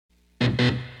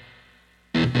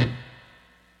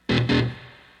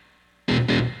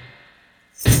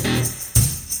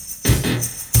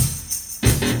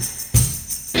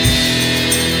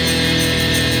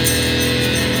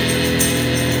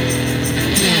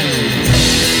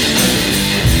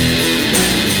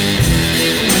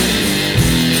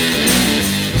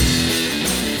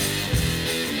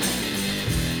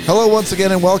once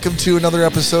again, and welcome to another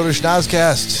episode of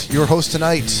Schnozcast. Your host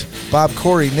tonight, Bob,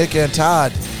 Corey, Nick, and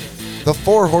Todd. The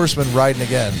four horsemen riding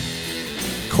again.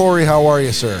 Corey, how are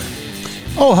you, sir?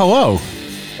 Oh, hello.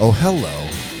 Oh, hello.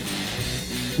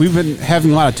 We've been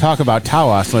having a lot of talk about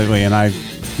Tawas lately, and I'm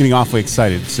getting awfully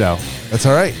excited, so. That's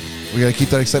all right. We got to keep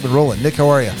that excitement rolling. Nick, how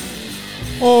are you?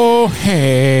 Oh,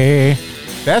 hey.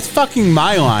 That's fucking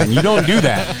my line. You don't do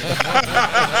that.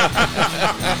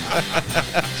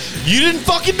 You didn't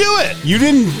fucking do it. You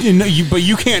didn't, but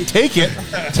you can't take it.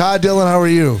 Todd Dillon, how are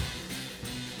you?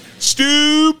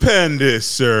 Stupendous,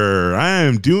 sir. I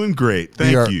am doing great.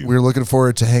 Thank you. We're looking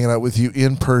forward to hanging out with you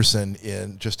in person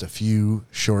in just a few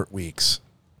short weeks.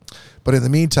 But in the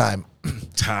meantime,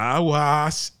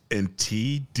 Tawas and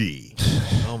TD.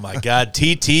 Oh my God,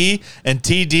 TT and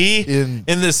TD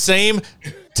in the same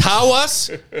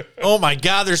Tawas. Oh my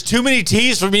God, there's too many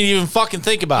T's for me to even fucking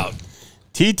think about.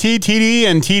 TTTD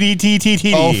and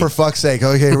TDTTTD. Oh, for fuck's sake.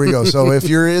 Okay, here we go. So if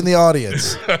you're in the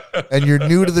audience and you're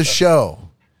new to the show,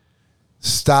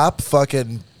 stop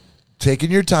fucking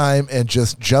taking your time and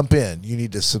just jump in. You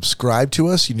need to subscribe to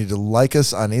us. You need to like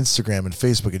us on Instagram and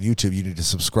Facebook and YouTube. You need to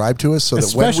subscribe to us so that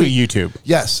especially YouTube.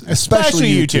 Yes,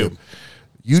 especially YouTube.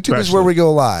 YouTube is where we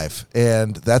go live,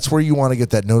 and that's where you want to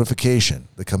get that notification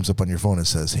that comes up on your phone and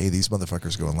says, hey, these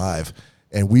motherfuckers going live,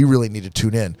 and we really need to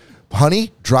tune in.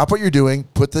 Honey, drop what you're doing,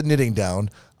 put the knitting down.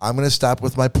 I'm going to stop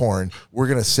with my porn. We're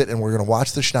going to sit and we're going to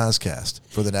watch the Schnozcast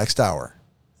for the next hour.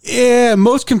 Yeah,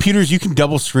 most computers you can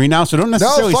double screen now, so don't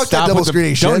necessarily fuck stop that double with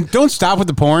screening shit. Don't stop with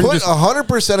the porn. Put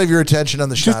 100% of your attention on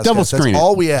the Schnozcast. Just double screen That's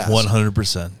all we ask.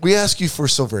 100%. We ask you for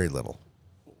so very little.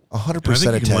 100% I think you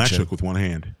attention. can latch hook with one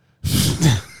hand.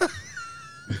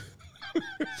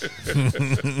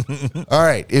 All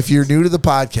right. If you're new to the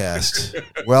podcast,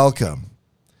 welcome.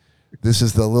 This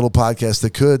is the little podcast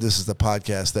that could. This is the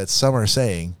podcast that some are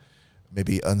saying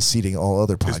maybe unseating all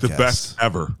other podcasts. It's the best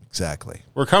ever. Exactly.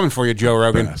 We're coming for you, Joe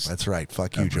Rogan. That's right.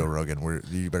 Fuck you, Joe Rogan.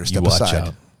 You better You step watch aside.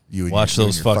 out. You and Watch your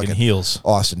those fucking heels.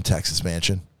 Austin, Texas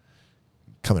mansion.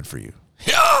 Coming for you.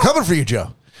 Coming for you,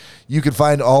 Joe. You can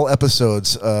find all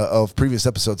episodes of previous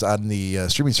episodes on the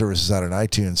streaming services out on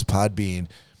iTunes, Podbean,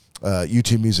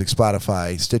 YouTube Music,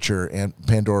 Spotify, Stitcher, and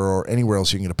Pandora, or anywhere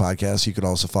else you can get a podcast. You can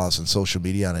also follow us on social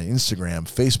media on Instagram,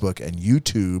 Facebook, and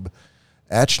YouTube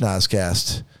at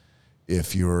Schnozcast.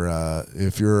 If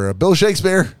you're Bill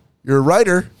Shakespeare, you're a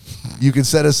writer, you can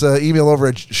send us an email over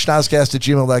at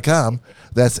schnozcast@gmail.com.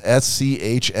 That's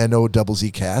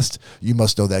SCHNOZZ. You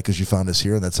must know that because you found us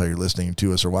here, and that's how you're listening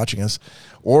to us or watching us.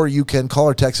 Or you can call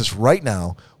or text us right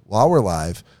now while we're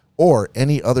live, or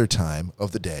any other time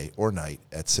of the day or night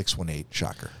at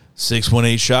 618-SHOCKER.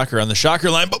 618-SHOCKER on the Shocker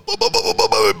line. Baby.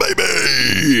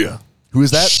 Who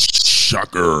is that?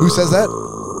 Shocker. Who says that?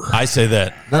 I say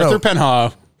that. Arthur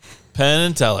Penhollow. Penn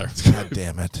and Teller. God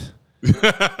damn it.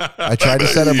 I tried to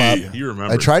set him up. You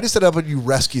remember. I tried to set up, and you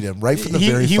rescued him right from the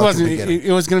very He fucking wasn't. beginning.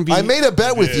 It was going to be. I made a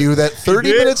bet with you that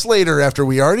 30 minutes later, after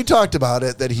we already talked about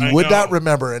it, that he would not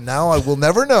remember, and now I will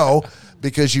never know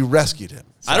because you rescued him.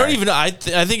 I don't even know. I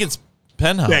think it's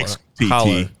Penn Holler. Thanks, TT.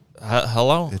 Holler.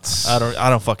 Hello? I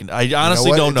don't fucking. I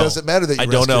honestly don't know. It doesn't matter that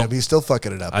you rescued him. He's still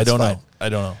fucking it up. I don't know. I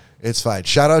don't know. It's fine.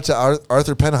 Shout out to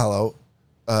Arthur Penhollow.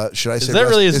 Should I say? that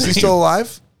really his is he name? still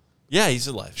alive? Yeah, he's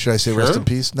alive. Should I say rest in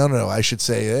peace? No. I should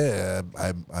say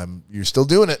you're still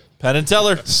doing it. Penn and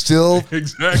Teller. Still.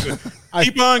 Exactly.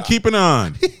 Keep on keeping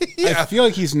on. I feel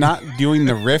like he's not doing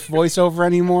the riff voiceover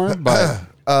anymore, but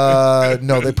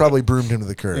No, they probably broomed him to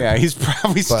the curb. yeah, he's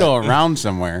probably still around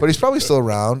somewhere. But he's probably still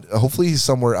around. Hopefully he's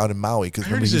somewhere out in Maui because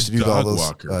remember he he's used to a do all dog those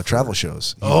walker travel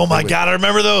shows. Oh my God, I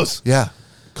remember those. Yeah.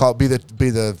 Be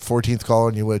the 14th caller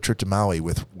and you went a trip to Maui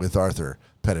with Arthur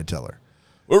Penn and Teller.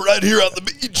 We're right here on the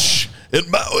beach in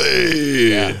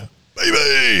Maui.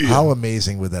 Baby. How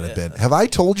amazing would that have been? Have I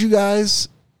told you guys?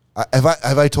 Have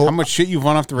I told How much shit you've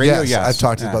won off the radio? Yes, I've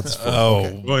talked about this before.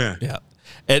 Okay. Oh, yeah. Yeah.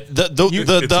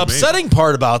 The upsetting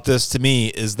part about this to me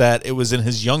is that it was in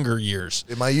his younger years.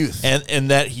 In my youth. And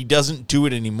that he doesn't do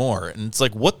it anymore. And it's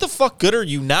like, what the fuck good are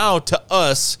you now to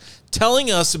us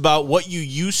telling us about what you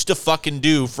used to fucking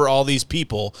do for all these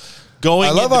people?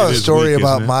 I love into how a this story week,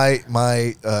 about isn't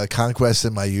my conquest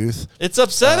in my youth. It's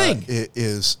upsetting. It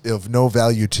is of no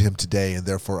value to him today, and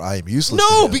therefore I am useless. No,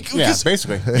 to him. because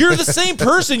basically. you're the same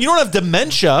person. You don't have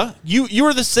dementia. You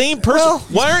are the same person. Well,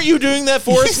 why aren't you doing that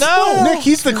for us now? Nick,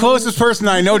 he's the closest person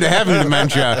I know to having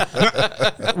dementia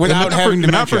without having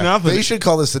Not for dementia. nothing. They should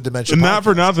call this the dementia. And not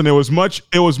for podcast. nothing,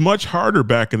 it was much harder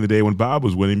back in the day when Bob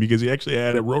was winning because he actually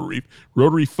had a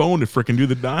rotary phone to frickin' do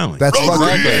the dialing. That's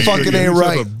fucking ain't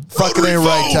right. Fucking ain't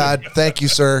right, Todd. Thank you,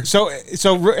 sir.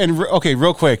 Okay,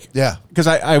 real quick. Yeah. Because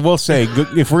I will say,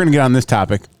 if we're going to get on this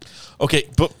topic. Okay,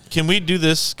 but can we do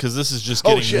this? Because this is just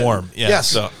getting warm. Yeah,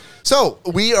 yes. So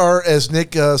we are, as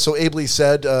Nick so ably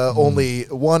said, only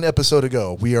one episode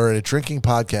ago, we are a drinking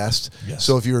podcast. Yes.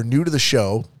 So if you're new to the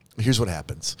show, here's what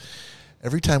happens.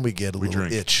 Every time we get a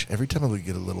little itch, every time we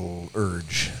get a little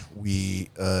urge, we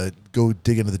go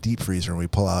dig into the deep freezer and we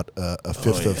pull out a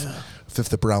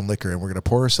fifth of brown liquor, and we're going to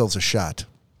pour ourselves a shot.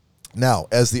 Now,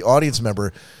 as the audience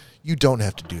member, you don't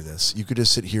have to do this. You could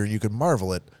just sit here and you could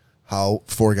marvel at how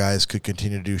four guys could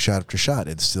continue to do shot after shot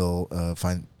and still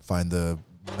find the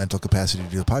mental capacity to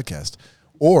do the podcast.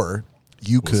 Or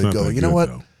you could go, you know what?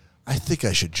 Though. I think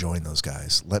I should join those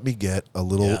guys. Let me get a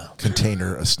little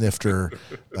container, a snifter,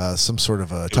 some sort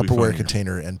of a Tupperware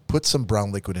container, and put some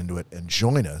brown liquid into it and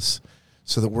join us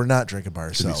so that we're not drinking by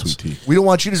ourselves. We don't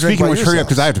want you to drink by yourself. Speaking of which, hurry up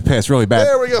because I have to piss really bad.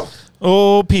 There we go.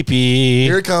 Oh, pee-pee.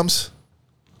 Here it comes.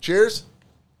 Cheers.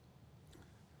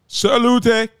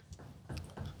 Salute.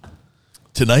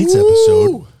 Tonight's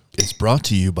episode is brought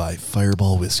to you by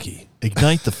Fireball Whiskey.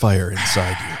 Ignite the fire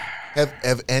inside you.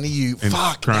 Have any of you...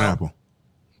 Fuck. Crown Apple.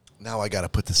 Now I got to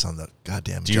put this on the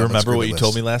goddamn... Do you remember what you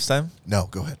told me last time? No,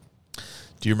 go ahead.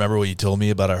 Do you remember what you told me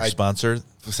about our sponsor?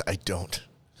 I don't.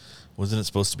 Wasn't it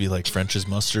supposed to be like French's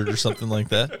mustard or something like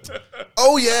that?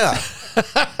 Oh, yeah.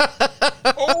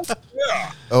 Oh,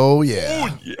 yeah. Oh, yeah.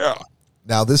 Oh, yeah.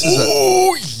 Now, this is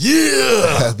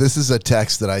this is a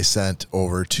text that I sent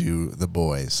over to the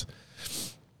boys.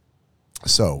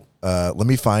 So, let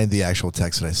me find the actual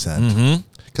text that I sent.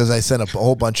 Because I sent a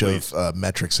whole bunch of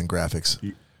metrics and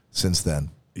graphics since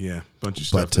then. Yeah, bunch of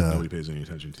stuff that nobody pays any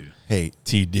attention to. Hey,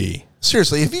 TD.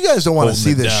 Seriously, if you guys don't want to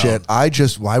see this shit, I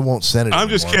won't send it. I'm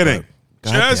just kidding.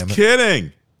 Just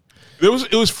kidding. It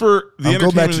was for the I'll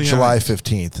go back to July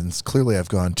 15th, and clearly I've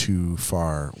gone too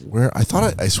far. Where I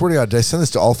thought I swear to God, did I send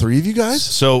this to all three of you guys?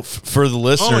 So for the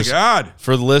listeners, oh my God,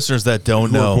 for the listeners that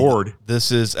don't know, bored.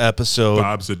 This is episode.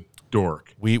 Bob's a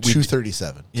dork. We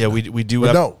 237. Yeah, we do. We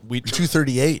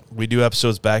 238. We do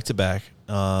episodes back to back.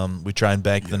 We try and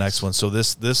bank the next one. So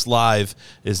this live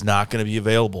is not going to be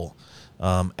available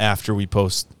after we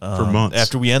post for months.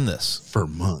 After we end this for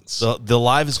months. The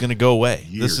live is going to go away.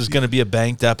 This is going to be a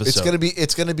banked episode.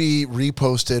 It's going to be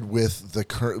reposted with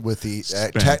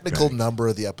the technical number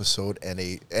of the episode and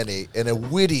a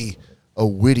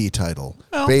witty title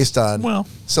based on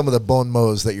some of the bon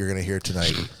mots that you're going to hear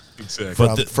tonight.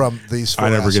 Exactly. From these four I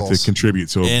never assholes. get to contribute.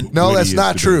 So no, that's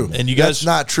not true. And you guys, that's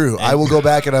not true. I will go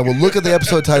back and I will look at the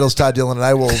episode titles, Todd Dillon, and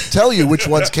I will tell you which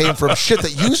ones came from shit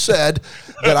that you said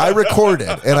that I recorded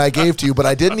and I gave to you, but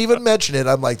I didn't even mention it.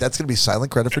 I'm like, that's going to be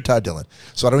silent credit for Todd Dillon.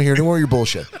 So I don't hear any more of your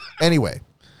bullshit. Anyway.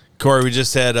 Corey, we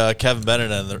just had Kevin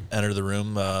Bennett enter the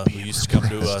room, who used to come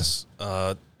to us,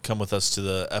 come with us to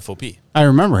the FOP. I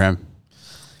remember him.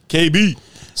 KB.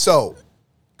 So,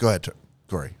 go ahead,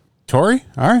 Corey. Tory?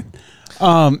 All right. Tory.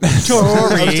 I was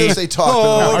going to say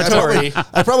talk. Tory.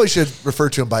 I probably should refer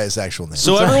to him by his actual name.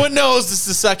 So everyone knows this is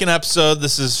the second episode.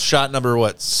 This is shot number,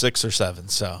 6 or 7?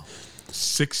 So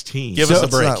 16. Give us a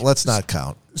break. Let's not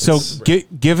count. So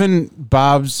given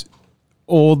Bob's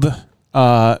old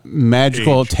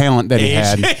magical talent that he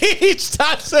had.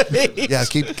 Yeah,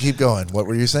 keep going. What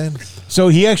were you saying? So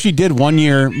he actually did one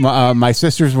year. My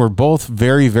sisters were both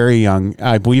very, very young.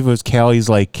 I believe it was Callie's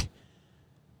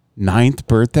 9th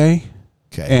birthday.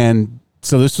 Okay. And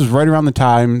so this was right around the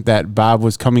time that Bob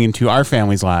was coming into our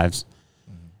family's lives.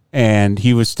 And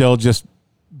he was still just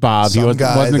Bob. Some he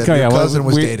wasn't that your cousin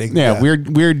was dating. Yeah,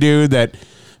 weird dude that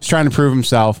was trying to prove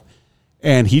himself.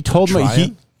 And he told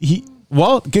me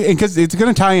because it's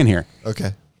going to tie in here.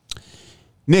 Okay.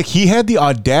 Nick, he had the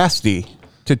audacity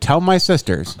to tell my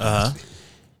sisters.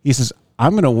 He says,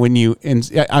 I'm going to win you, and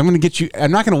I'm going to get you. I'm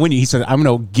not going to win you. He said, I'm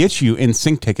going to get you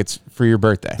NSYNC tickets for your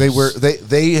birthday.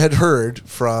 They had heard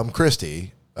from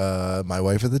Christy, my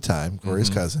wife at the time, Corey's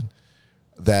cousin,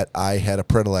 that I had a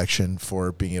predilection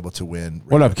for being able to win.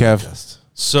 What up, Kev? Contests.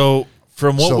 So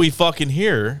from what we fucking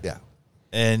hear, yeah,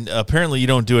 and apparently you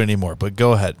don't do it anymore. But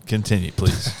go ahead, continue,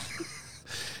 please.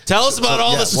 Tell us about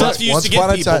all the stuff you used to give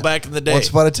people back in the day. Once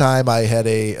upon a time, I had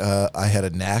a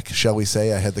knack, shall we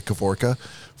say? I had the Kavorka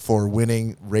for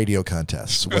winning radio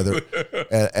contests.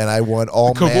 And I won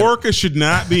all. Kavorka should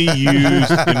not be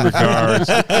used in regards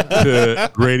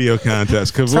to radio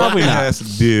contests. Kavorka has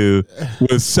to do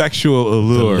with sexual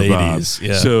allure, ladies, Bob.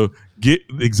 yeah. So leave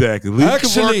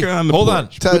Kavorka on the hold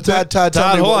porch. on. Todd,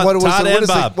 tell me hold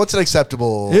on. what's an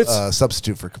acceptable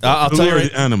substitute for Kavorka? I'll tell you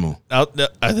right. The animal.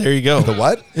 There you go. The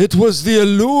what? It was the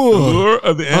allure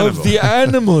of the animal. Of the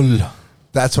animal.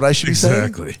 That's what I should be saying?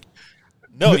 Exactly.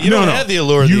 No, you don't have the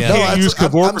allure of You the end. can't use I'm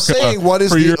Kavorka saying, what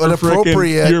is for the your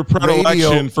inappropriate your predilection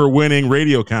radio- for winning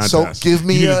radio contests. So give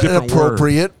me You need a an different word.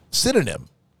 appropriate synonym.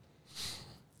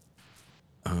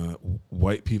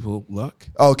 White people luck.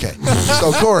 Okay.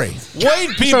 So Corey, White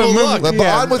people So, look.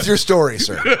 on with your story,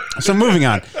 sir. So moving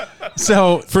on.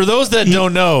 So For those that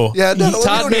don't know, Yeah, no, we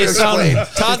Todd don't may need to explain.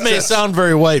 Todd may sound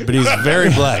very white, but he's very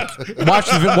black.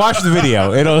 watch the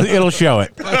video. It'll show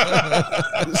it.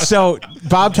 So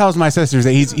Bob tells my sisters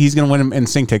that he's going to win them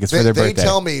NSYNC tickets for They their birthday.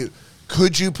 tell me,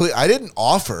 could you please? I didn't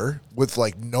offer with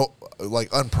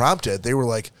unprompted. They were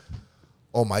like,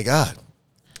 oh my God,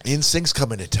 NSYNC's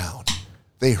coming to town.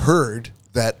 They heard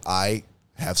that I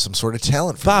have some sort of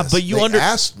talent for Bob, this. but you They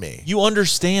asked me. You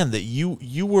understand that you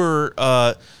were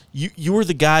you were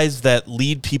the guys that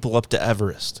lead people up to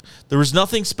Everest. There was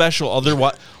nothing special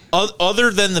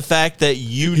other than the fact that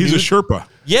He's a Sherpa.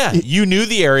 Yeah, you knew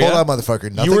the area. Hold on,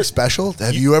 motherfucker. Nothing special?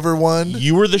 Have you ever won?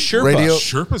 You were the Sherpa. Radio-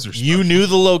 Sherpas are special. You knew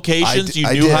the locations.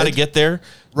 I You knew how to did. get there.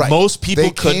 Right. Most people They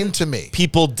couldn't. came to me.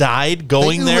 People died They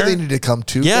going knew there. where they needed to come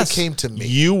to. Yes, They came to me.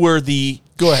 You were the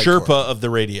Go ahead, Sherpa Corey. of the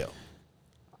radio.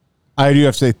 I do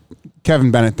have to say,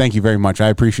 Kevin Bennett, thank you very much. I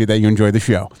appreciate that you enjoyed the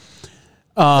show.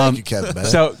 Thank you, Kevin Bennett.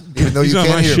 So even though He's you on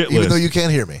can't my hear, shit even list. though you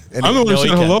can't hear me. I'm the Anyway, one who No, he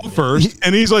said hello can't. first,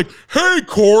 and he's like, "Hey,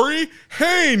 Corey.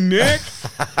 Hey, Nick.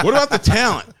 What about the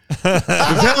talent? The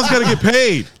talent's got to get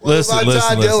paid. what about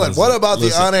Todd Dillon? What about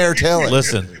the on-air talent?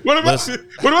 Listen. What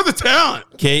about the talent?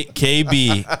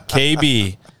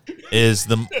 KB is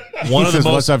the one of the says,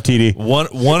 most "What's up, TD?"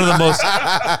 One of the most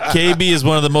KB is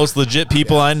one of the most legit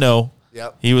people I know.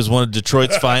 Yep. He was one of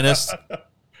Detroit's finest,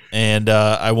 and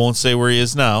I won't say where he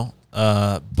is now,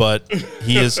 but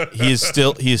he is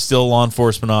still a law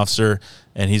enforcement officer,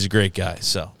 and he's a great guy.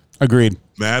 So Agreed.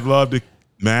 Mad love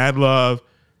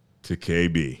to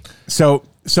KB. So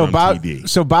From Bob,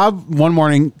 TD. Bob one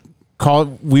morning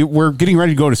called. We were getting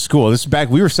ready to go to school. This is back.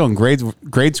 We were still in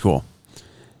grade school,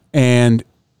 and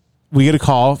we get a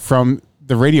call from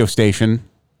the radio station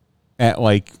at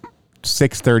like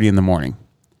 6:30 in the morning.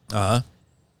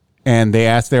 And they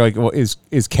asked, they're like, "Well, is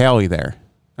Callie there?"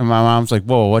 And my mom's like,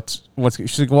 "Whoa, what's?"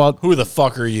 She's like, "Well, who the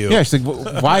fuck are you? yeah." She's like,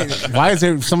 well, "Why is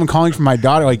there someone calling for my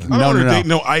daughter?" Like, I don't no. want to date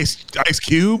no Ice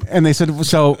Cube. And they said,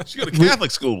 "So She go to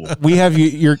Catholic school." we have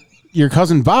your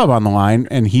cousin Bob on the line,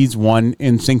 and he's won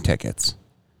NSYNC tickets."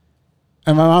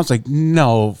 And my mom's like,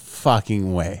 "No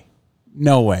fucking way,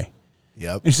 no way."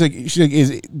 Yep. And she's like,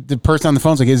 "Is the person on the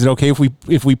phone's like, is it okay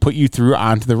if we put you through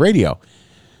onto the radio?"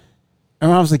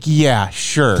 And I was like, "Yeah,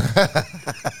 sure."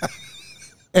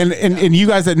 and you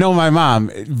guys that know my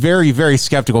mom, very, very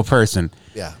skeptical person.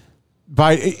 Yeah.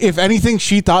 But if anything,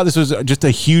 she thought this was just a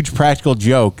huge practical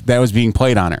joke that was being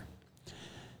played on her.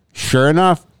 Sure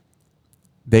enough,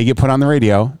 they get put on the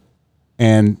radio,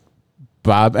 and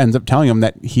Bob ends up telling him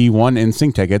that he won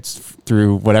NSYNC tickets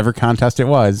through whatever contest it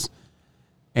was,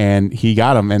 and he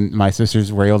got them. And my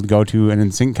sisters were able to go to an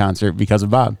NSYNC concert because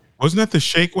of Bob. Wasn't that the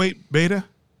shake weight beta?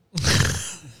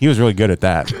 He was really good at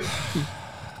that.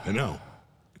 I know.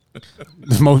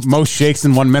 Most shakes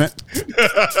in 1 minute.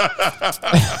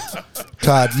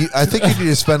 Todd, I think you need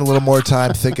to spend a little more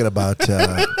time thinking about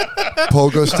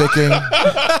pogo sticking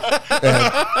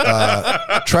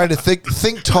and trying to think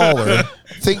taller.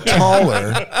 Think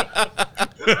taller.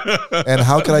 And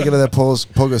how can I get to that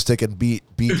pogo stick and beat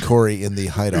Corey in the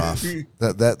height off?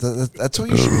 That's what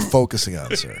you should be focusing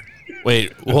on, sir.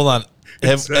 Wait, hold on.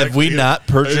 Have we not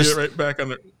purchased? Right back on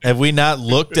the. Have we not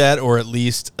looked at or at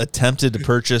least attempted to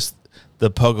purchase the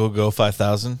Pogo Go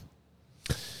 5000?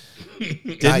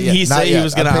 Didn't he say he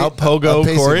was going to out Pogo I'm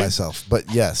pacing Corey? myself,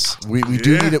 but yes, we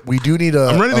do Yeah. need it. We do need a,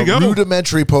 I'm ready to a go.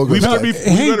 rudimentary pogo We better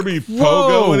stick. be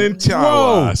pogoing and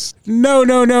Tawas.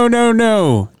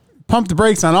 No. Pump the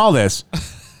brakes on all this.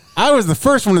 I was the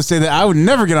first one to say that I would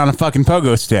never get on a fucking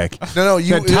pogo stick. No,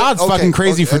 you. That Todd's fucking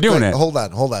crazy for doing it. Hold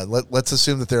on. Let's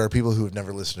assume that there are people who have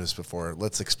never listened to this before.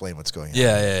 Let's explain what's going on.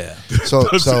 Yeah. So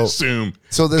Let's assume.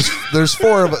 So there's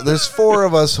four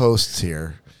of us hosts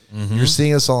here. Mm-hmm. You're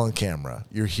seeing us all on camera.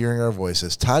 You're hearing our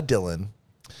voices. Todd Dillon,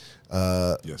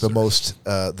 Yes, the sir. most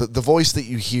the voice that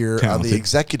you hear on Talented. the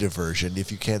executive version,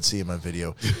 if you can't see him on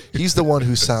video, he's the one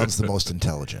who sounds the most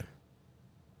intelligent.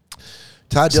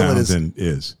 Todd Dillon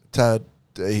is. Todd.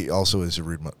 He also is a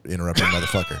rude, interrupting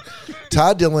motherfucker.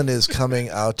 Todd Dillon is coming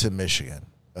out to Michigan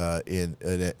in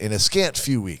a scant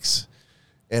few weeks,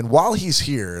 and while he's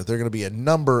here, there are going to be a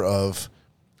number of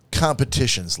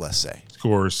competitions. Let's say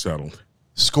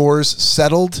Scores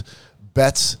settled,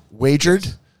 bets wagered,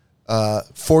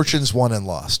 fortunes won and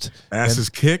lost, asses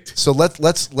kicked. So let's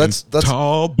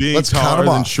tall being let's count taller them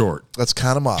than off. short. Let's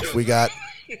count them off. We got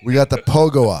the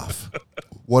pogo off.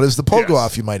 What is the pogo Yes.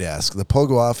 off, you might ask? The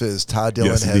pogo off is Todd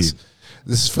Dillon Yes, has, indeed.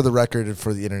 this is for the record and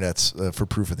for the internet's, for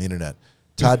proof of the internet.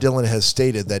 Todd Dillon has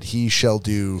stated that he shall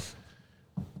do,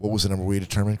 what was the number we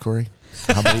determined, Corey?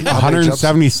 How many jumps?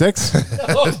 176.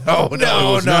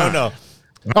 No.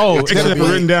 Oh, I got it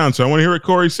written down, so I want to hear what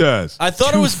Corey says. I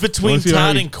thought it was between Let's see how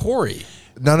Todd he- and Corey.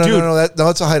 No, Dude.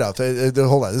 that's a height off.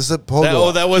 Hold on. This is a pogo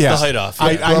off. That was Yeah. the height off.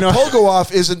 I know. Pogo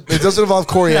off it doesn't involve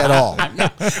Corey at all.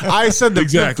 I said the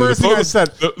Exactly. first thing I said.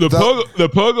 The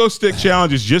pogo stick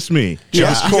challenge is just me.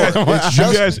 Just Corey.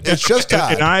 It's just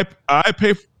Todd.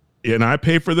 And I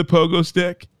pay for the pogo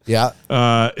stick. Yeah.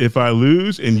 If I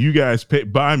lose, and you guys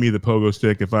buy me the pogo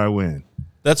stick if I win.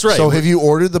 That's right. So have you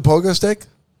ordered the pogo stick?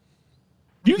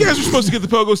 You guys are supposed to get the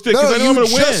pogo stick No, because I know you I'm going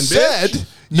to win. just bitch. said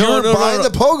you were buying the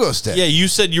pogo stick. yeah, you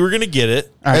said you were going to get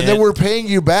it. And then we're paying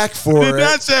you back I for did it.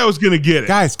 not say I was going to get it.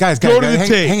 Guys, Go to the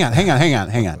tape. hang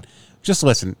on. Just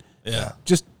listen. Yeah.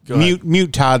 Just Go ahead.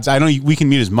 mute Todd's. I know we can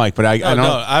mute his mic, but I don't.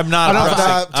 No, I'm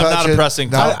not touching- oppressing.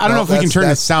 no, Todd. I don't know if we can turn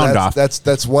the sound off.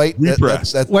 That's white.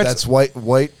 Repress. That's white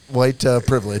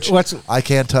privilege. Let's- I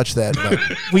can't touch that. No.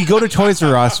 We go to Toys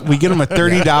R Us. We get him a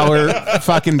 $30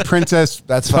 fucking princess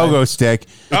That's fine. pogo stick.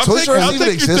 Toys R Us I'll even take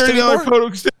your exist $30 anymore?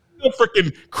 pogo stick. I'll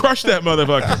freaking crush that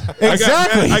motherfucker.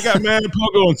 Exactly. I got mad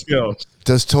pogo skills.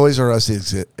 Does Toys R Us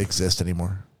exist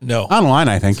anymore? No. Online,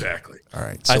 I think. Exactly. All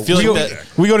right. I feel We like go, that.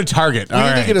 we go to Target. we All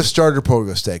need right. to get a starter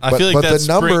pogo stick. I But, feel like but the that's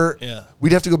number, yeah.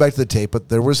 we'd have to go back to the tape, but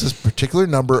there was this particular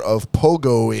number of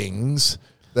pogoings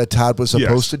that Todd was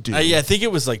supposed to do. Yeah, I think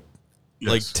it was like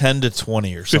 10 to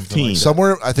 20 or something 15. like that.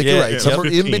 Somewhere, I think you're Yeah, right. yeah, Somewhere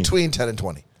in 15. between 10 and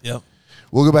 20. Yep.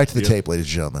 We'll go back to the tape, ladies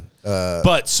and gentlemen.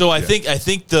 But so I think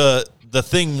the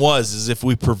thing is if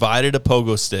we provided a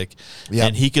pogo stick Yep.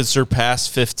 and he could surpass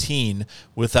 15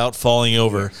 without falling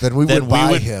over, Then we would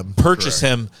buy him. purchase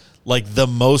him like the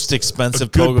most expensive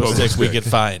A good pogo pogo stick we stick.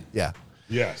 could find. Yeah.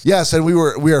 Yes. Yes, and we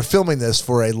are filming this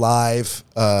for a live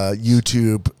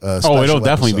YouTube. Special Oh, it'll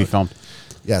definitely be episode. filmed.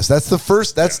 Yes, that's the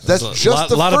first. That's just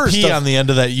the lot first. of pee on the end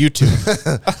of that YouTube.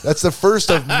 That's the first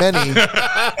of many.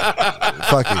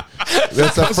 Fuck you.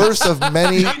 That's the first of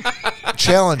many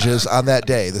challenges on that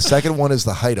day. The second one is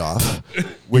the height off,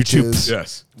 which is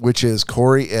Yes. which is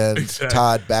Corey and Exactly.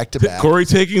 Todd back to back. Corey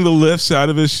taking the lifts out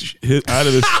of his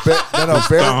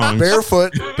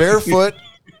Barefoot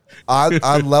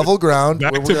on level ground.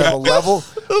 Back We're to gonna have a back. level.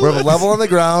 We have a level on the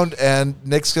ground, and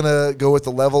Nick's gonna go with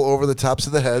the level over the tops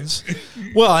of the heads,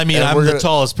 Well, I mean, And I'm we're the gonna-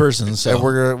 tallest person, so and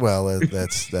we're gonna. Well,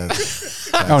 that's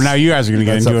Oh, now you guys are going to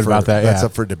get that's into up it for, about that. That's Yeah.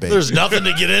 up for debate. there's nothing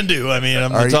to get into. I mean,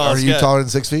 I'm the Are tallest you guy. taller than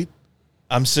 6 feet?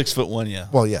 I'm 6'1", yeah.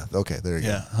 Well, yeah. Okay, there you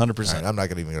Yeah, go. 100%. All right, I'm not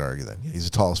gonna even argue then. He's the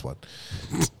tallest one.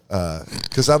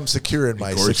 Because I'm secure in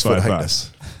my Corey's 6 foot 5'5".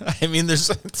 heightness. I mean, there's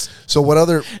So what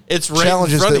other It's right in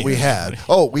challenges front that of we you. had?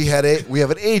 Oh, we have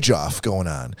an age off going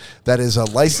on. That is a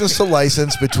license to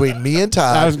license between me and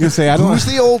Todd. I was gonna say, who's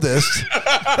the oldest,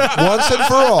 once and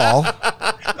for all,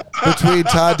 between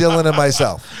Todd Dillon and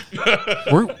myself.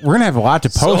 We're going to have a lot to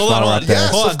post hold while we're up there.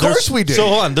 Yes, Hold on, of course there's- we do. So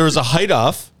hold on, there was a height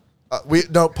off,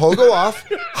 Pogo off,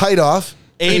 height off,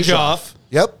 age off,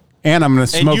 Yep, And I'm going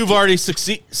to and smoke. you've already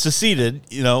seceded,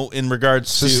 in regards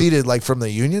to seceded like from the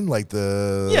Union, like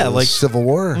the Yeah, like- Civil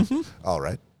War. All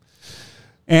right.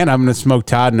 And I'm going to smoke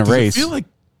Todd in a I race. feel like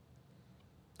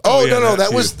Oh, yeah, no,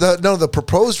 that that was too. the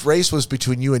proposed race was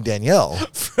between you and Danielle.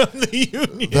 from the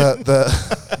Union.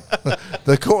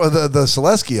 The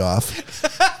Selesky off.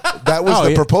 That was Oh,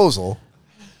 the yeah. proposal.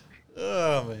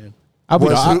 Oh man, I'll beat,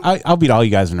 was who- I'll beat all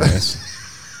you guys in a race.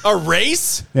 a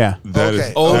race? Yeah. that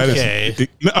is Okay. Okay.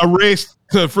 a race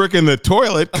to frickin' the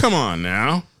toilet. Come on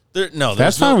now. There's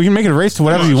That's fine. no, We can make it a race to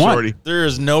whatever Come on, you want. Shorty. there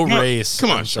is no Come on, race.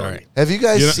 come on, I'm sorry. Shorty. Have you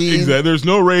guys You know, seen? exactly. There's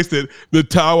no race that the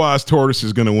Tawas tortoise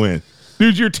is going to win.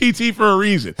 Dude, you're TT for a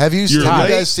reason. Have you You're have late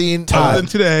you guys seen? other than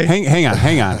today, Hang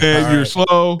on. and you're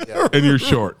slow, and you're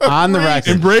short. On the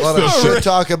record. Embrace A lot of the shit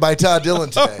talking by Todd Dillon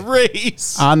today.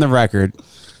 Race. On the record.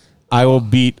 I will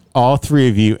beat all three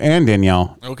of you and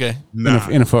Danielle Okay.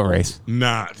 in a foot race.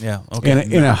 Not. Yeah. Okay.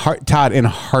 In a Todd in a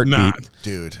heartbeat. Not.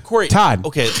 Dude. Corey. Todd.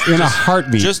 Okay. In a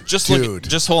heartbeat. Just Dude. look.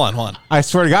 Just hold on. I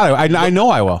swear to God, I know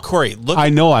I will. Corey, look. I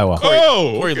know I will.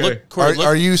 Oh, Corey, okay. look. Corey, look.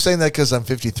 Are you saying that because I'm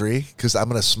 53? Because I'm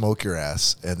going to smoke your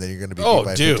ass, and then you're going to be Oh, beat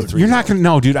by a dude. 53. You're not gonna.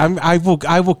 No, dude. I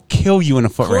will kill you in a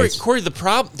foot Corey, race. Corey, the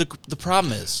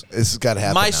problem is This has got to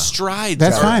happen. my now. strides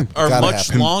That's are, fine. are Gotta much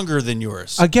happen. longer than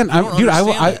yours. Again, You don't dude. I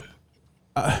will. understand that.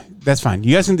 That's fine.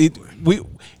 You guys can.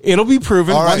 It'll be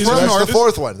proven. All right, once so we're that's north. the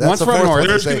fourth one. That's Once the we're fourth north. one.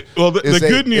 There's Is gonna- well, the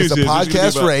good news is a is there's gonna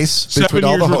podcast be about race 7 between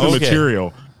all the years worth of hosts. Okay.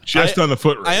 material just on the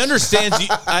foot race. I understand.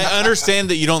 I understand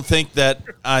that you don't think that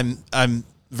I'm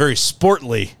very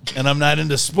sportly and I'm not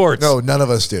into sports. No, none of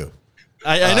us do.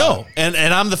 I know, and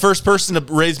I'm the first person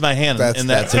to raise my hand in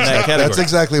that category. That's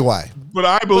exactly why. But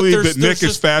I believe that Nick is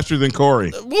just faster than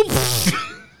Corey.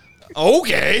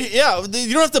 Okay, yeah,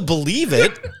 you don't have to believe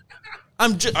it.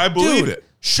 I believe it.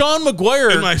 Sean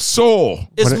McGuire In my soul.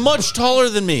 is much taller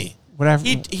than me. Whatever.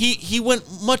 He went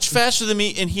much faster than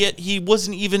me, and he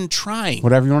wasn't even trying.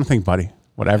 Whatever you want to think, buddy.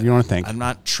 Whatever you want to think. I'm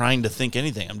not trying to think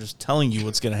anything. I'm just telling you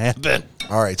what's going to happen.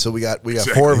 All right, so we got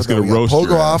Exactly. 4 of He's them. gonna We got roast Pogo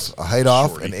your off, ass. a height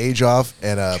off, Shorty. an age off,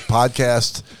 and a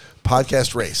podcast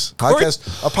race. A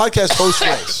podcast host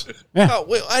race. Oh,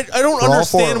 wait, I don't For all 4 of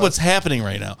understand us. what's happening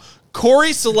right now.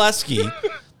 Corey Selesky,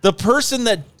 the person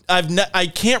that I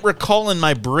can't recall in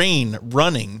my brain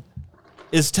running,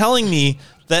 is telling me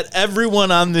that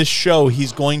everyone on this show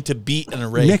he's going to beat in a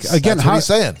race. Nick, again, That's what he's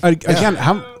saying. Again, Yeah.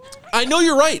 how? I know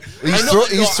you're right.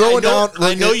 He's throwing down.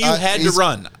 I know you had to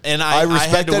run, and I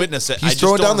respect had to that. witness it. I He's just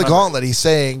throwing don't down the remember. gauntlet. He's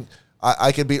saying,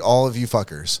 "I can beat all of you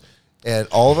fuckers," and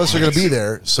all of us are going to be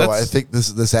there. So I think this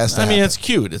has to. I mean, happen. it's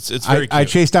cute. It's very cute. I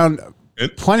chased down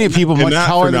And- plenty of people and much not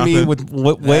taller for than me nothing.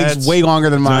 with legs That's way longer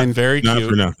than mine. very Not cute.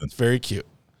 for nothing. It's very cute.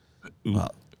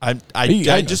 Well, I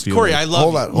just feel Corey, like- I love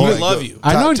Hold you. on, hold I on. love you.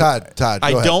 I know- Todd. Go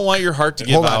I ahead. don't want your heart to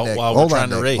give Hold on, out Nick. while Hold we're on, trying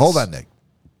to Nick. race. Hold on, Nick.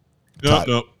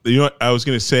 No. You know what? I was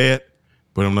going to say it,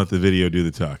 but I'm going to let the video do the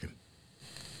talking.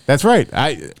 That's right.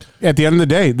 At the end of the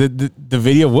day, the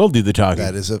video will do the talking.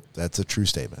 That's a true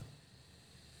statement.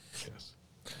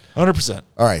 100%.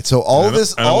 All right, so all of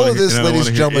this, ladies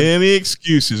and gentlemen. Any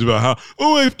excuses about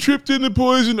how I've tripped into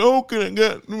poison oak and I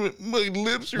got my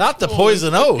lips are Not the swollen.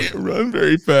 poison oak. I can't run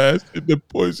very fast. The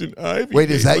poison ivy.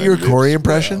 Wait, is made that my your lips Corey swell.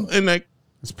 impression? And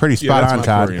It's pretty Yeah, spot that's on, my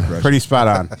Todd. Corey impression. Pretty spot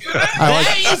on.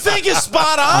 That you think is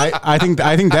spot on? I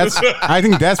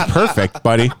think that's perfect,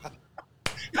 buddy.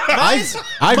 Mine's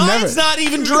I've not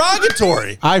even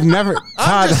derogatory. I've never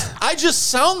Todd. I just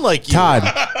sound like you. Todd.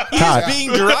 He's Todd.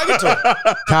 being derogatory.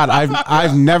 Todd.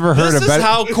 I've never heard This a is better.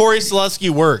 how Corey Selesky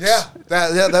works.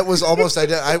 That was almost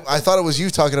identical. I thought it was you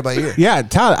talking about you. Yeah,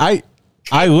 Todd.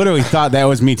 I literally thought that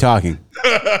was me talking.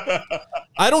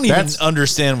 I don't even That's-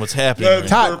 understand what's happening. Right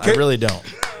Todd, now. I really don't.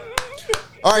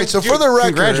 All right, so for the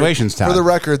record, congratulations, Todd. For the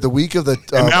record, the week of the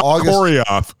and now August, Corey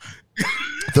off.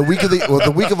 the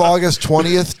week of August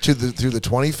 20th through the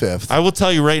 25th. I will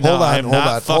tell you right now, I am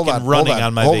not fucking running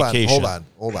on my vacation.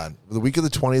 Hold on. The week of the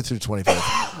 20th through the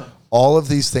 25th, all of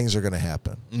these things are going to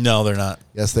happen. No, they're not.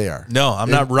 Yes, they are. No, I'm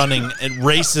not running in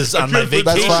races on my vacation.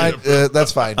 That's fine.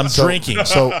 That's fine. I'm drinking.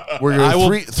 So we're I will-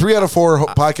 going to three out of 4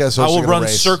 podcast hosts. I are will gonna run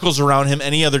race. circles around him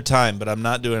any other time, but I'm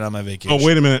not doing it on my vacation. Oh,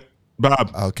 wait a minute,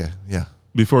 Bob. Okay, yeah.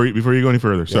 Before you go any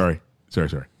further, sorry.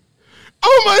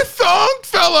 Oh, my thong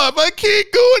fell up. I can't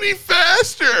go any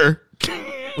faster.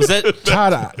 Was that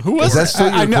Todd, who was Is that that? still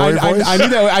your I Corey voice?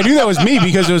 I knew that was me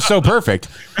because it was so perfect.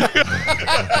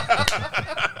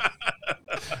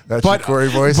 That's your Corey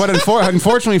voice. But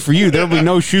unfortunately for you, there will be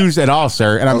no shoes at all,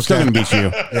 sir, and I'm still Okay. going to beat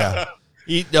you. yeah.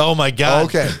 Oh my God.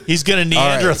 Okay. He's gonna All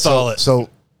right, Neanderthal it. So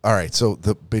all right. So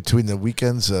between the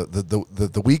weekends,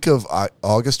 the week of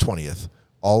August 20th,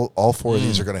 all 4 of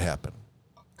these are going to happen.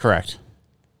 Correct.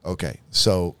 Okay.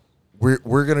 So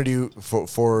we're going to do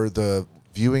for the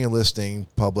viewing and listening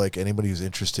public, anybody who's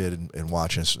interested in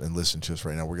watching us and listening to us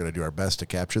right now, we're going to do our best to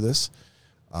capture this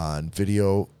on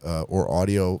video or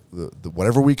audio,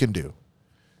 whatever we can do,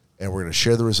 and we're going to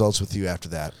share the results with you after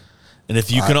that. And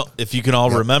if you can all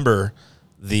remember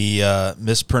the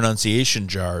mispronunciation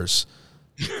jars,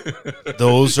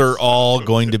 those are all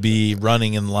going to be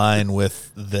running in line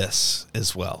with this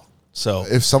as well. So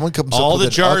If someone comes all up the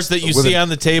with jars that you see on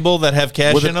the table that have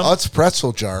cash with in an them, Utz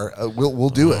pretzel jar, we'll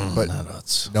do it, but not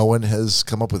Utz. no one has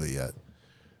come up with it yet.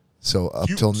 So up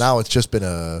till now, it's just been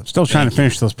a Still trying to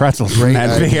finish those pretzels Great in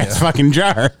that big idea. ass fucking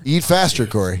jar. eat faster,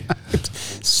 Corey.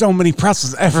 So many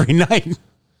pretzels every night.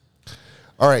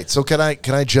 All right, so can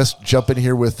I just jump in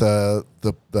here with I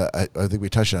think we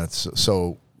touched on it.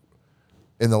 So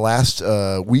in the last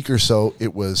week or so,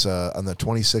 it was on the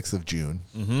 26th of June,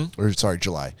 or sorry,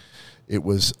 July. It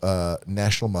was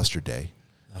National Mustard Day,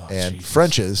 and Jesus.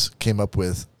 French's came up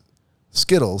with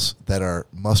Skittles that are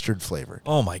mustard flavored.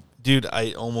 oh my dude,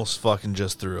 I almost fucking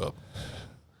just threw up.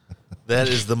 That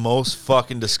is the most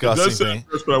fucking disgusting Does thing. sound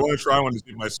gross, but I want to try one to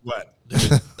see my sweat.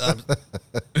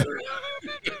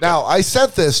 Now, I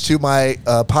sent this to my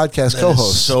podcast That is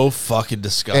co-host, so fucking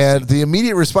disgusting. and the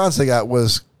immediate response I got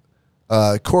was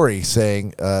Corey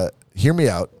saying, "Hear me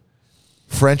out.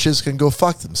 French's can go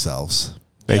fuck themselves."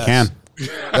 They Yes. can.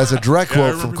 That's a direct I quote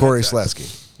remember from Corey that,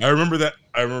 Selesky. I remember that.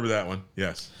 I remember that one.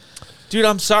 Yes. Dude,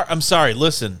 I'm sorry.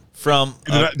 Listen, from.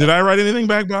 Did I write anything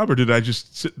back, Bob, or did I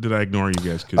ignore you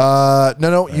guys?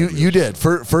 No, you did.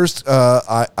 First,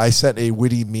 I sent a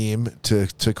witty meme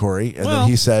to Corey, and then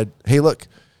he said, "Hey, look,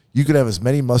 you can have as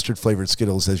many mustard flavored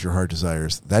Skittles as your heart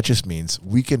desires. That just means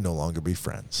we can no longer be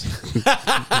friends."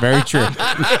 Very true.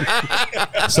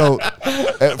 So,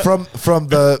 from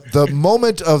the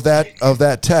moment of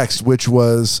that text, which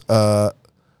was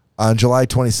on July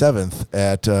 27th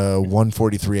at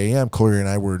 1:43 a.m., Corey and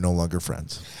I were no longer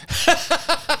friends.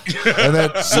 And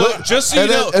then, just so you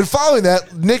know, and following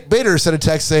that, Nick Bader sent a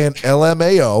text saying,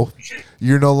 "LMAO,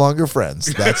 you're no longer friends."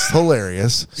 That's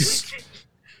hilarious.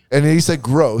 And he said,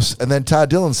 "Gross." And then Todd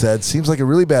Dillon said, "Seems like a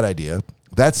really bad idea.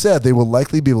 That said, they will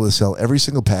likely be able to sell every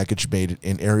single package made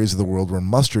in areas of the world where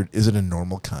mustard isn't a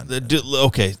normal content."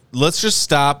 Okay, let's just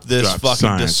stop this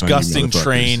fucking disgusting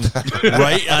train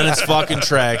right on its fucking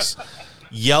tracks.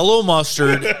 Yellow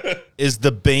mustard is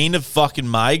the bane of fucking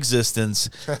my existence.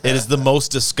 It is the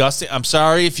most disgusting. I'm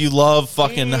sorry if you love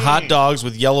fucking hot dogs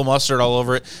with yellow mustard all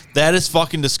over it. That is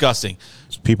fucking disgusting.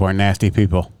 People are nasty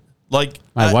people. Like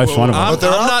my wife's one of them. But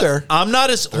they're out there. I'm not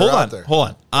as hold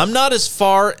on. I'm not as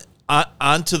far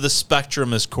onto the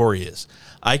spectrum as Corey is.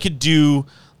 I could do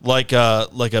like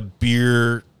a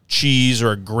beer cheese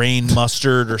or a grain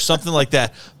mustard or something like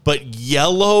that. But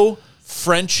yellow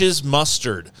French's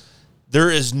mustard, there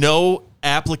is no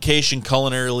application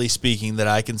culinarily speaking that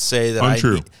I can say that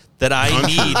Untrue. I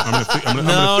need. I'm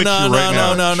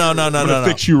gonna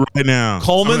fix you right now.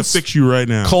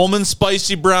 Coleman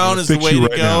Spicy Brown is the way to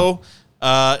go.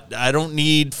 I don't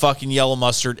need fucking yellow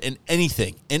mustard in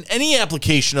anything, in any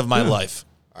application of my life.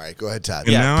 All right, go ahead, Todd.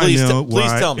 And now I know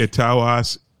why at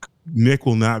Tawas, Nick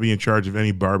will not be in charge of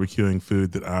any barbecuing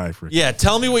food that I freaking. Yeah,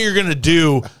 tell me what you're gonna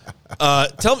do.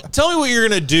 Tell me what you're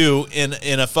gonna do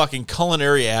in a fucking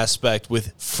culinary aspect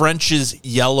with French's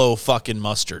yellow fucking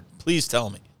mustard. Please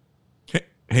tell me.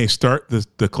 Hey, start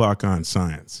the clock on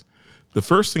science. The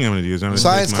first thing I'm going to do is I'm going to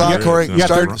science clock, Corey. You got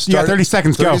 30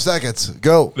 seconds. 30 seconds.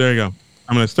 Go. There you go.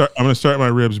 I'm going to start my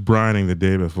ribs brining the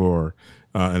day before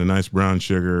in a nice brown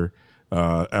sugar,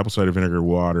 apple cider vinegar,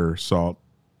 water, salt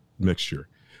mixture.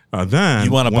 Then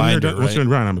you want to bind it, right?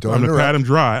 I'm going to pat them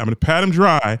dry.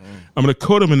 I'm going to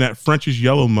coat them in that French's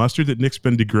yellow mustard that Nick's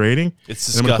been degrading. It's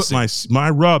disgusting. I'm going to put my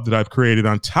rub that I've created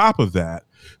on top of that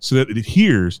so that it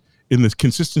adheres in the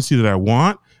consistency that I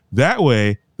want. That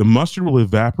way, the mustard will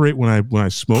evaporate when I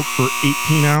smoke for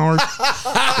 18 hours,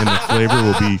 and the flavor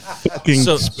will be fucking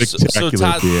spectacular,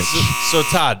 bitch. So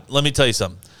Todd, let me tell you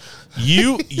something.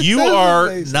 You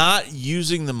are not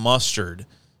using the mustard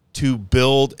to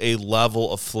build a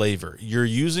level of flavor. You're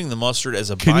using the mustard as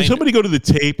a binder. Can somebody go to the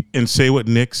tape and say what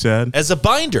Nick said? As a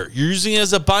binder. You're using it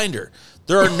as a binder.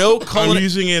 There are no I'm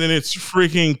using it, and it's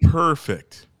freaking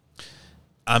perfect.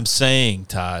 I'm saying,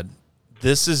 Todd,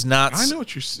 this is not. I know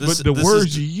what you're saying, but the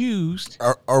words you used.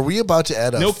 Are we about to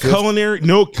add no culinary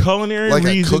like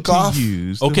reason a cook-off? to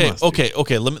use?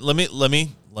 Okay.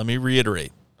 Let me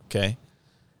reiterate. Okay,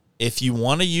 if you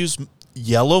want to use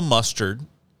yellow mustard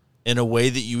in a way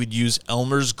that you would use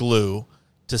Elmer's glue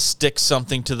to stick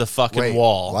something to the fucking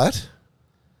wall. What?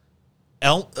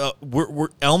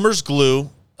 Elmer's glue.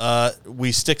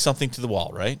 We stick something to the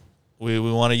wall, right? We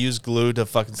want to use glue to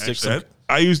fucking stick something.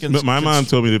 My mom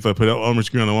told me that if I put Elmer's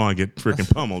glue on the wall, I get freaking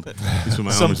pummeled.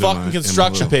 Some fucking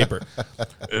construction paper.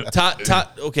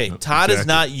 Todd is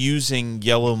not using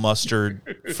yellow mustard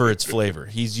for its flavor.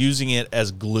 He's using it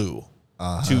as glue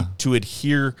to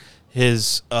adhere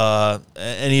his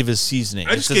any of his seasoning.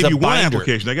 I just gave you one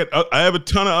application. I have a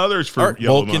ton of others for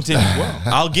yellow mustard.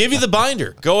 I'll give you the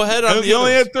binder. Go ahead. You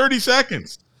only had 30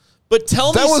 seconds. But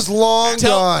tell me that was long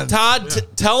gone. Todd,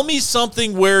 tell me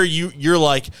something where you're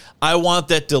like, I want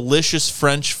that delicious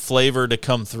French flavor to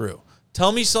come through.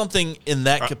 Tell me something in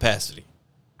that capacity.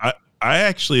 I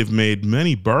actually have made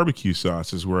many barbecue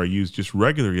sauces where I use just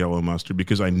regular yellow mustard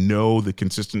because I know the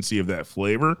consistency of that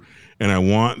flavor, and I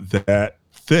want that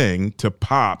thing to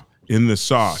pop in the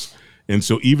sauce. And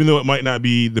so even though it might not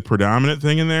be the predominant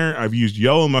thing in there, I've used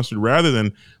yellow mustard rather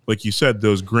than, like you said,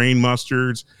 those grain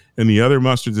mustards and the other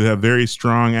mustards that have very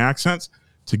strong accents.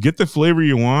 To get the flavor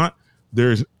you want,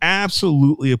 there's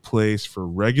absolutely a place for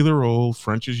regular old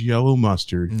French's yellow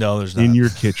mustard in your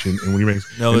kitchen. And when you make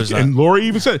there's not. And Lori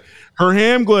even said her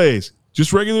ham glaze,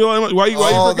 just regular old. Why you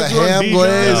the ham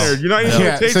glaze? There? You're not even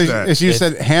going to taste that. So you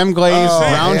said ham glaze,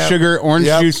 brown sugar, orange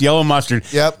juice, yellow mustard.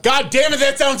 Yep. God damn it,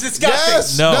 that sounds disgusting.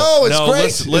 Yes. No, it's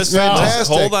great. Listen,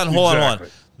 fantastic. Hold on.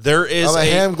 There is a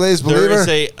ham glaze believer.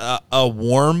 There is a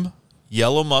warm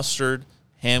yellow mustard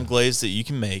ham glaze that you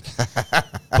can make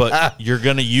but you're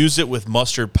going to use it with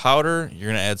mustard powder. You're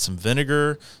going to add some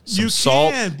vinegar, some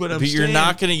salt, but you're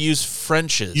not going to use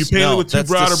French's. You painted with too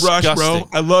broad a brush, bro.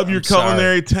 I love your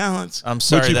culinary talents. I'm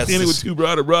sorry. But you painted with too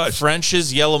broad a brush.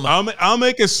 French's yellow. I'll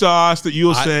make a sauce that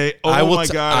you'll say, "Oh my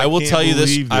god!" I will tell you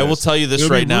this. I will tell you this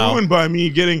right now. Ruined by me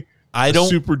getting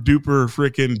super duper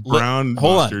freaking brown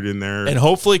mustard in there. And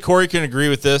hopefully Corey can agree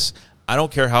with this. I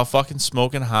don't care how fucking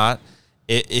smoking hot.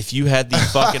 If you had the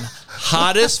fucking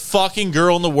hottest fucking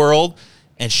girl in the world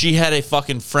and she had a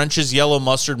fucking French's yellow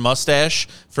mustard mustache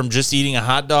from just eating a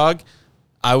hot dog,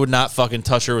 I would not fucking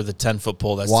touch her with a 10-foot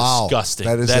pole. That's disgusting.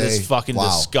 That is fucking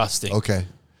disgusting. Okay.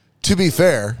 To be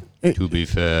fair.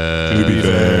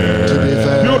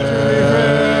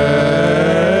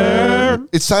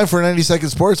 It's time for 90 Second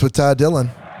Sports with Todd Dillon.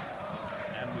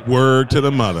 Word to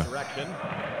the mother.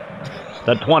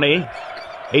 The 20.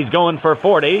 He's going for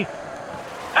 40.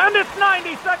 And it's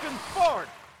 90 Second Sports.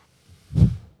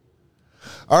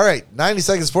 All right. 90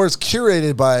 Second Sports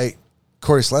curated by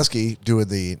Corey Selesky doing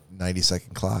the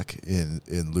 90-second clock in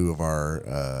lieu of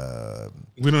our...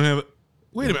 we don't have it.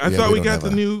 Wait a minute. I thought we got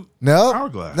the new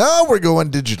hourglass. No, we're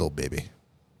going digital, baby.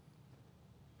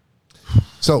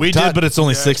 So we did, but it's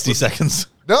only 60 seconds.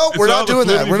 No, we're not doing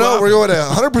that. We're going to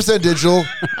 100% digital.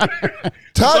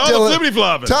 Todd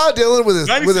Dillon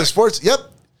with his sports. Yep.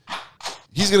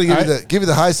 He's going to give you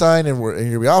the high sign, and you're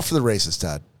going to be off for the races,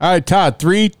 Todd. All right, Todd.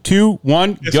 3, 2,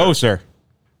 1, go, sir.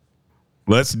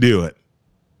 Let's do it.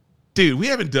 Dude, we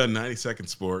haven't done 90-second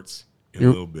sports in a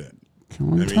little bit.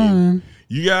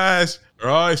 You guys are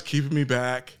always keeping me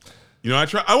back. You know,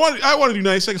 I want to do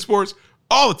 90-second sports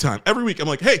all the time. Every week, I'm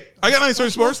like, hey, I got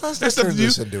 90-second sports. That's stuff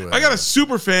to do. I got a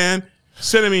super fan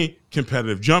sending me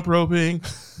competitive jump roping,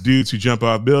 dudes who jump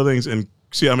off buildings and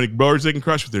see how many birds they can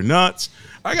crush with their nuts.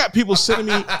 I got people sending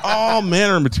me all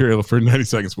manner of material for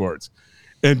 90-second sports.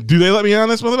 And do they let me on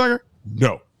this motherfucker?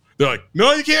 No. They're like,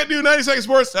 no, you can't do 90-second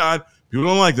sports, Todd. People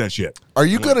don't like that shit. Are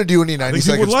you going to do any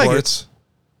 90-second sports?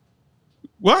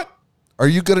 What? Are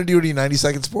you going to do any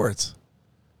 90-second sports?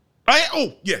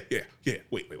 Yeah.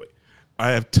 Wait. I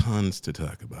have tons to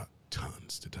talk about.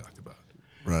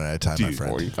 Running out of time, my friend.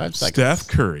 45 seconds. Steph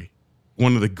Curry,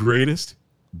 one of the greatest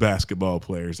basketball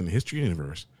players in the history of the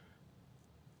universe.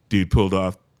 Dude pulled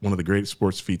off one of the greatest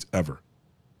sports feats ever.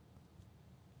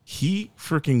 He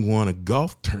freaking won a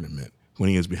golf tournament when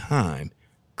he was behind.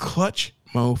 Clutch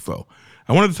mofo.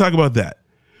 I wanted to talk about that,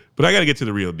 but I got to get to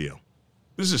the real deal.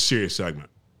 This is a serious segment.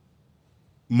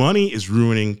 Money is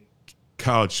ruining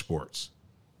college sports.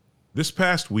 This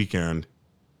past weekend,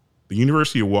 the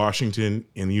University of Washington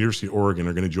and the University of Oregon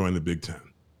are going to join the Big Ten.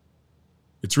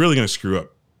 It's really going to screw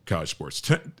up college sports.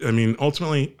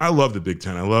 Ultimately, I love the Big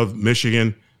Ten. I love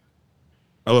Michigan.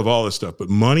 I love all this stuff. But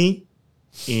money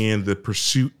and the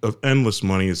pursuit of endless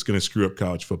money is going to screw up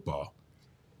college football.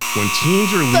 When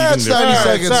teams are leaving That's 90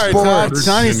 Second Sports.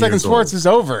 90 Second Sports is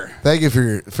over. Thank you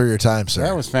for your time, sir.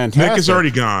 That was fantastic. Nick is already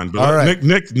gone. But all right.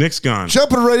 Nick's gone.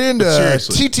 Jumping right into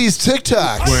TT's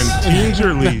TikTok. When teams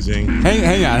are leaving.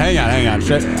 Hang on.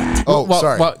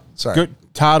 Sorry. Good.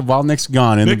 Todd, while Nick's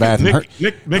gone in the bathroom.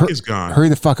 Nick is gone. Hurry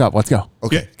the fuck up. Let's go.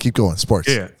 Okay, keep going. Sports.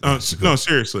 Yeah. No,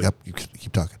 seriously. Yep, you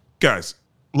keep talking. Guys,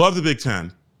 love the Big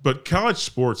Ten, but college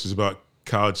sports is about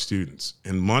college students,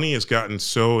 and money has gotten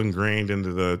so ingrained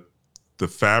into the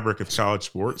fabric of college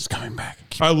sports. It's coming back.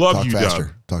 I love Talk you, faster.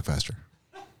 Doug. Talk faster.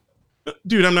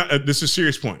 Dude, I'm not. This is a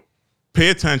serious point. Pay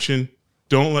attention.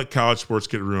 Don't let college sports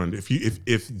get ruined.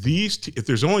 If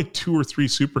there's only 2 or 3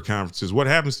 super conferences, what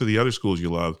happens to the other schools you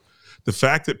love? The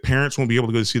fact that parents won't be able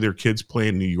to go to see their kids play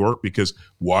in New York because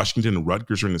Washington and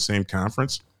Rutgers are in the same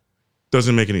conference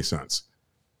doesn't make any sense.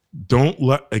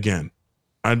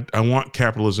 I want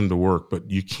capitalism to work, but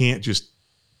you can't just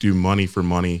do money for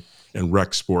money and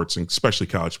wreck sports, and especially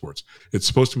college sports. It's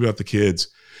supposed to be about the kids.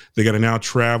 They got to now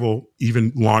travel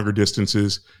even longer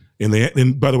distances.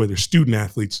 And by the way, they're student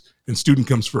athletes, and student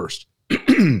comes first.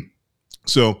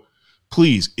 So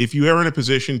please, if you are in a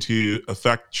position to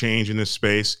affect change in this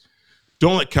space,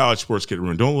 don't let college sports get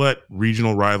ruined. Don't let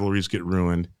regional rivalries get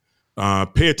ruined.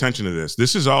 Pay attention to this.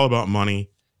 This is all about money,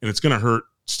 and it's going to hurt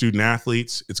student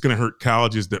athletes. It's going to hurt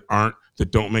colleges that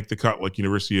don't make the cut, like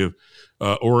University of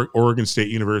Oregon State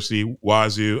University,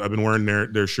 Wazoo. I've been wearing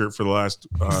their shirt for the last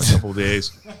couple of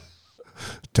days.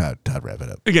 Todd, wrap it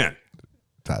up. Again.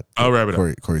 Todd, I'll wrap it up.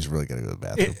 Corey's really going to go to the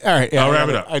bathroom. All right. I'll wrap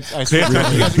it up. This is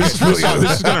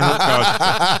going to hurt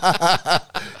college.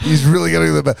 He's really going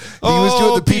to go to the bathroom. He was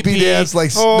doing the pee-pee dance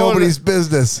like nobody's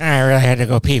business. I really had to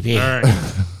go pee-pee. All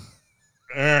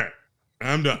right.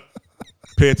 I'm done.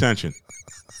 Pay attention.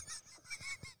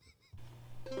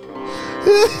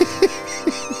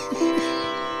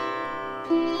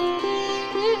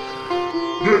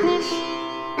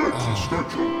 I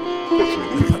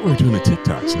thought we were doing the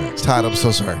TikToks next. Todd, I'm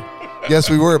so sorry.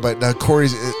 Yes, we were, but now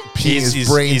Corey's peeing his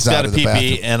brains out of the bathroom. He's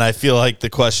got a pee-pee, and I feel like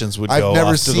the questions would go I've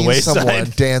never off to the seen wayside.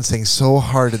 someone dancing so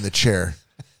hard in the chair.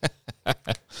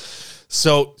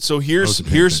 So here's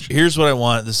what I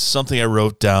want. This is something I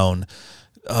wrote down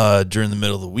during the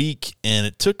middle of the week, and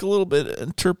it took a little bit of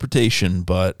interpretation,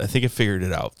 but I think I figured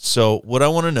it out. So what I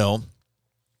want to know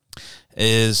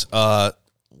is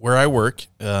where I work,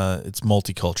 it's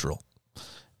multicultural.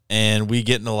 And we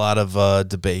get in a lot of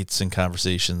debates and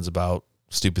conversations about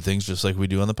stupid things, just like we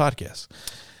do on the podcast.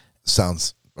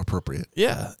 Sounds appropriate.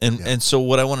 Yeah. And so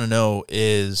what I want to know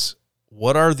is,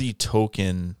 what are the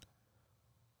token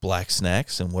black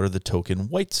snacks and what are the token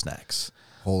white snacks?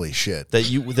 Holy shit.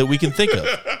 That we can think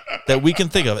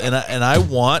of. And I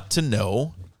want to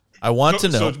know.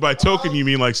 So by token, you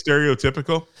mean like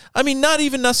stereotypical? I mean, not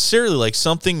even necessarily, like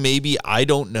something maybe I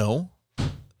don't know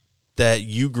that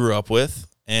you grew up with,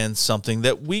 and something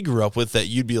that we grew up with that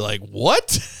you'd be like,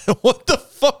 what? What the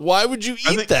fuck? Why would you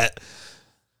eat that?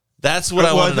 That's what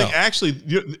I want to know. Actually,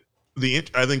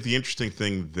 I think the interesting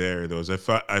thing there, though, is I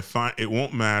find it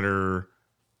won't matter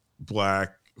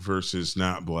black versus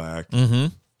not black.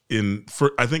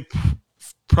 Mm-hmm. I think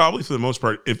probably for the most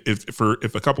part,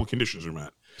 if a couple of conditions are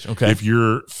met. Okay. If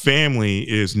your family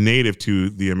is native to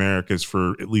the Americas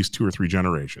for at least 2 or 3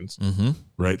 generations, mm-hmm.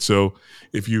 right? So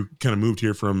if you kind of moved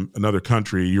here from another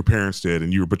country, your parents did,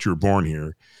 but you were born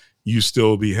here, you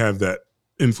still have that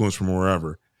influence from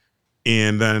wherever.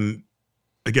 And then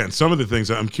again, some of the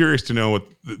things I'm curious to know what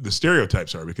the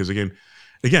stereotypes are, because again,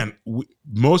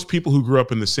 most people who grew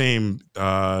up in the same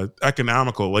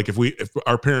economical, like if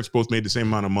our parents both made the same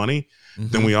amount of money, mm-hmm.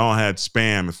 then we all had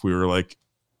spam. If we were like,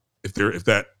 if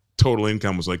that total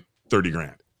income was like 30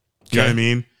 grand, you know what I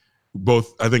mean?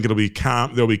 I think there'll be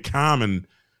common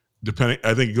depending.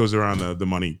 I think it goes around the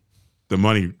money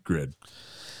grid.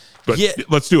 But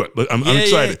let's do it. I'm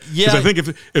excited because I think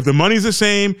if the money's the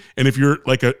same, and if you're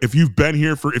like if your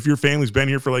family's been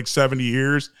here for like 70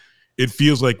 years, it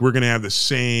feels like we're going to have the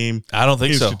same. I don't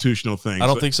think institutional things. I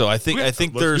don't think so. I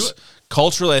think there's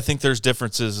culturally, I think there's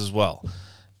differences as well,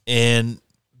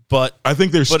 but I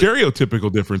think there's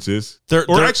stereotypical differences.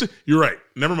 Actually, you're right.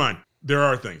 Never mind. There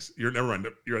are things. Never mind.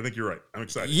 I think you're right. I'm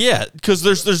excited. Yeah, because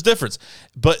there's difference.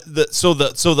 But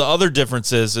the other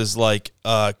difference is like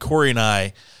Corey and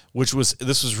I, this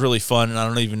was really fun, and I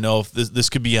don't even know if this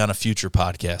could be on a future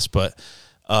podcast, but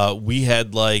we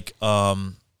had like a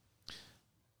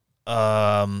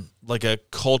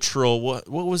cultural what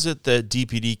was it that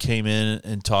DPD came in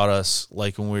and taught us,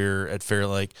 like when we were at Fair,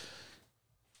 like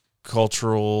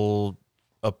cultural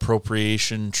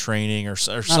appropriation training or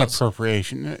something. Not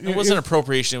appropriation. It wasn't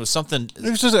appropriation. It was something. It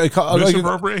was just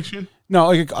misappropriation.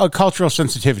 Like a cultural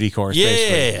sensitivity course.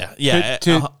 Yeah.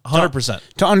 100%.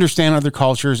 To understand other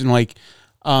cultures and like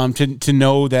to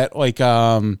know that like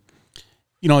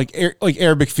like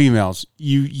Arabic females,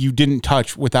 you didn't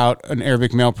touch without an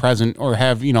Arabic male present, or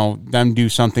have them do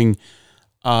something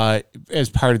as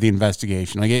part of the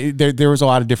investigation. Like there was a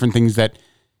lot of different things that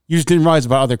you just didn't realize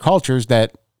about other cultures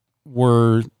that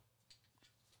were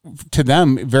to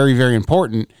them very, very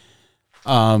important.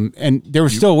 And there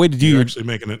was still a way to do. You're actually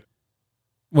making it.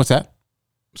 What's that?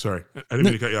 Sorry, I didn't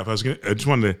mean to cut you off. I just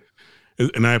wanted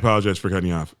to, and I apologize for cutting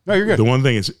you off. No, you're good. The one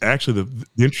thing is actually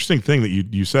the interesting thing that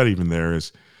you said even there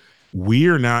is we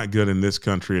are not good in this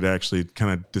country at actually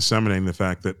kind of disseminating the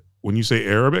fact that when you say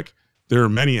Arabic, there are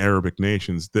many Arabic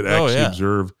nations that actually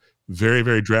observe very,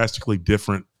 very drastically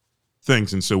different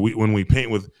things. And so when we paint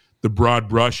with the broad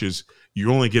brushes,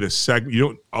 you only get a segment. You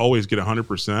don't always get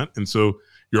 100%. And so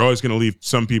you're always going to leave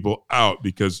some people out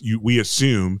because we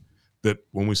assume that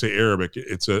when we say Arabic,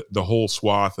 it's the whole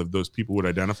swath of those people would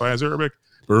identify as Arabic.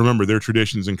 But remember, their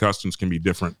traditions and customs can be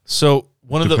different. So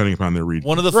depending upon their region.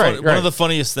 One of the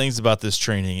funniest things about this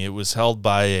training, it was held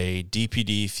by a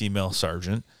DPD female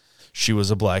sergeant. She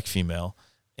was a black female,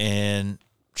 and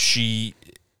she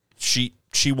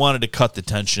wanted to cut the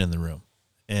tension in the room,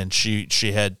 and she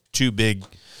had 2 big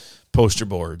poster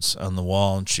boards on the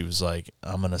wall, and she was like,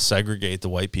 I'm going to segregate the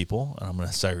white people and I'm going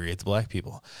to segregate the black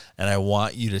people, and I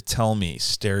want you to tell me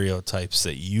stereotypes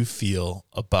that you feel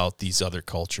about these other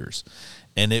cultures.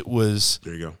 And it was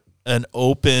there you go, an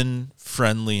open,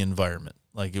 friendly environment.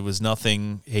 Like, it was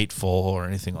nothing hateful or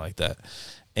anything like that.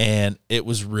 And it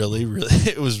was really, really,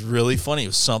 it was really funny. It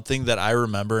was something that I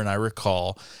remember and I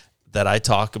recall that I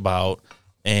talk about,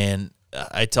 and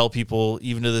I tell people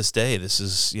even to this day, this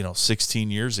is,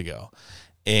 16 years ago.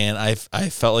 And I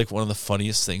felt like one of the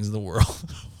funniest things in the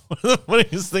world, one of the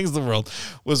funniest things in the world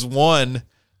was one,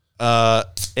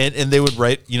 and they would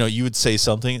write, you would say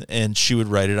something and she would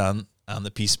write it on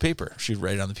the piece of paper. She'd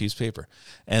write it on the piece of paper.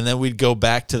 And then we'd go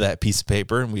back to that piece of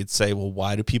paper and we'd say, well,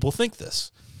 why do people think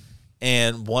this?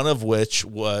 And one of which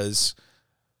was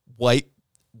white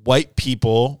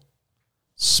people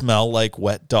smell like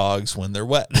wet dogs when they're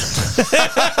wet.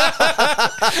 I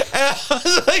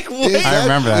was like, wait, I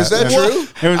remember that. Is that true?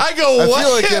 I go, what? I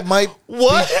feel like it might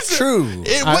What? be true.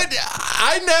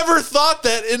 I never thought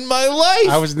that in my life.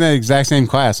 I was in the exact same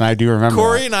class, and I do remember.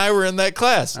 Corey that. and I were in that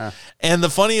class. And the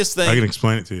funniest thing. I can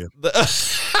explain it to you.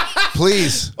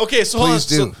 Please. Okay, so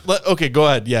Please hold on. do. Okay, go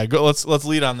ahead. Yeah, go. Let's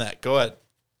lead on that. Go ahead.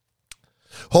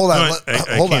 Hold on. No, I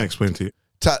hold can't on. explain it to you.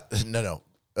 No.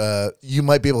 You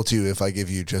might be able to if I give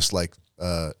you just like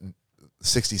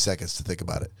 60 seconds to think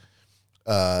about it.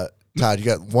 Todd, you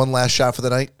got one last shot for the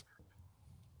night?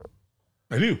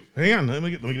 I do. Hang on. Let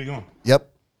me get it going. Yep.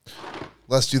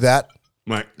 Let's do that.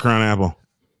 My crown apple.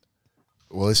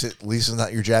 Well, at least it's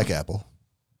not your Jack Apple.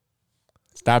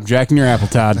 Stop jacking your apple,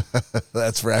 Todd.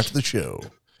 That's for after the show.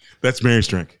 That's Mary's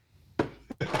drink.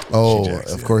 Oh,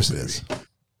 jacks of the course it apple, is.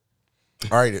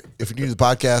 All right. If you're new to the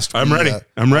podcast, I'm ready.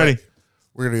 I'm ready.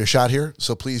 We're going to do a shot here.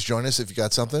 So please join us if you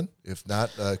got something. If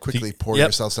not, quickly pour Yep.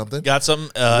 yourself something. Got something.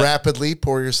 Rapidly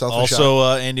pour yourself a shot.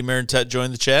 Also, Andy Marintet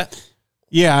joined the chat.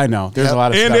 Yeah, I know. There's Yep. a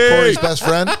lot of Andy! stuff. Corey's best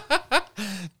friend.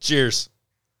 Cheers.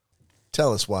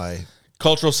 Tell us why.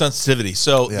 Cultural sensitivity.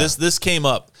 So Yeah. this came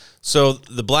up. So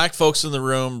the black folks in the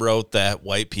room wrote that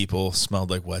white people smelled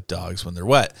like wet dogs when they're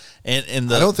wet.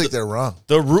 And I don't think they're wrong.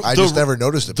 I I just never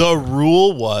noticed it. The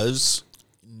rule was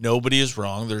nobody is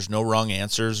wrong. There's no wrong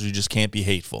answers. You just can't be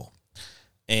hateful.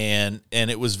 And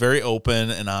it was very open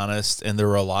and honest, and there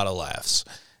were a lot of laughs.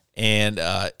 And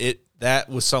that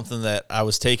was something that I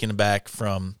was taken aback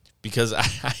from because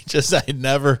I'd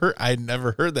never heard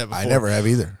that before. I never have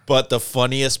either. But the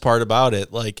funniest part about it,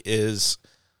 is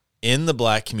in the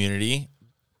black community,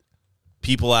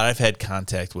 people that I've had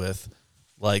contact with,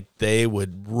 they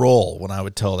would roll when I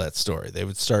would tell that story. They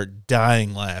would start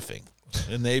dying laughing.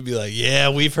 And they'd be like, yeah,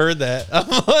 we've heard that. I'm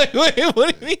like, wait,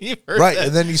 what do you mean you've heard Right. that?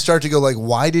 And then you start to go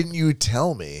why didn't you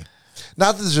tell me?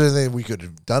 Not that there's anything we could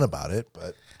have done about it,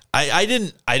 but I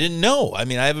didn't know. I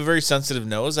mean, I have a very sensitive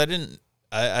nose.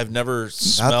 I've never not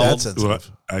smelled. that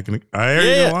sensitive. Well, I already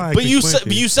know why. But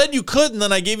you said you could, and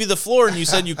then I gave you the floor, and you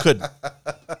said you couldn't.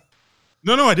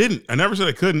 No, I didn't. I never said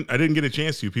I couldn't. I didn't get a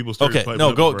chance to. People started. Okay, piping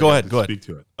no, up go before I ahead, got go to ahead.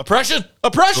 Speak to it.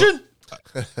 Oppression.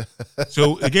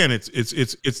 So again, it's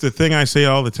the thing I say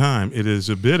all the time. It is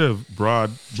a bit of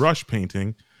broad brush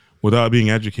painting without being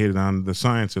educated on the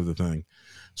science of the thing.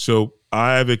 So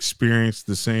I've experienced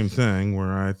the same thing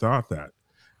where I thought that.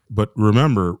 But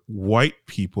remember, white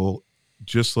people,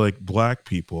 just like black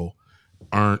people,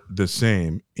 aren't the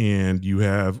same. And you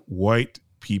have white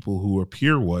people who are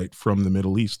pure white from the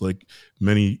Middle East, like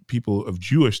many people of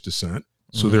Jewish descent.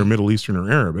 So they're Middle Eastern or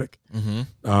Arabic.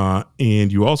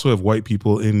 And you also have white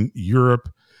people in Europe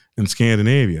and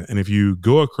Scandinavia. And if you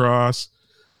go across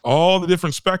all the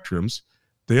different spectrums,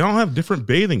 they all have different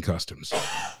bathing customs.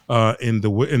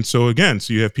 And so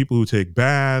you have people who take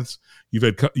baths.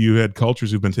 You had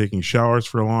cultures who've been taking showers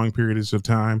for a long periods of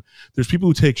time. There's people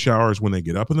who take showers when they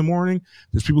get up in the morning.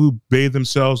 There's people who bathe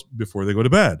themselves before they go to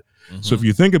bed. So if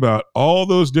you think about all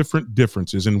those different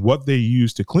differences and what they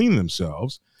use to clean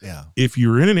themselves, if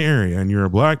you're in an area and you're a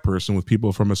black person with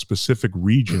people from a specific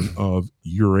region of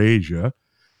Eurasia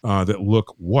that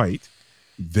look white,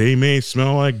 they may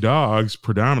smell like dogs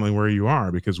predominantly where you are,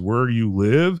 because where you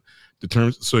live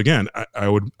determines. So again, I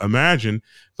would imagine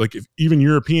if even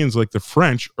Europeans like the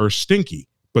French are stinky,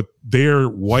 but they're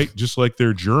white just like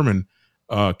their German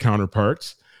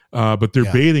counterparts. But their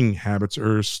bathing habits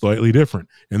are slightly different,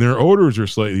 and their odors are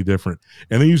slightly different,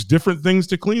 and they use different things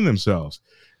to clean themselves.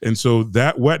 And so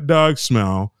that wet dog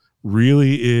smell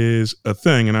really is a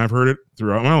thing, and I've heard it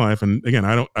throughout my life. And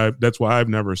again, that's why I've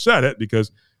never said it,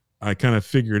 because I kind of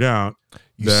figured out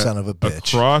You that son of a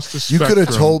bitch. across the You spectrum, could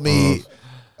have told me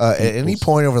at any people's-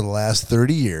 point over the last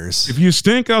 30 years. if you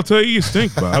stink, I'll tell you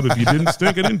stink, Bob. If you didn't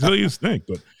stink, I didn't tell you stink.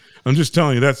 But I'm just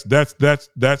telling you that's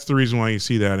the reason why you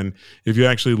see that. And if you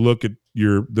actually look at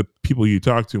the people you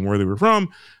talked to and where they were from,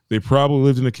 they probably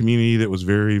lived in a community that was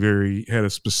very, very, had a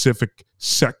specific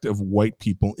sect of white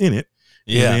people in it.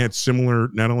 Yeah. And they had similar,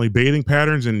 not only bathing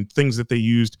patterns and things that they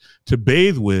used to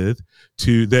bathe with,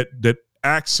 that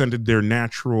accented their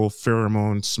natural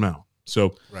pheromone smell.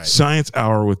 So Science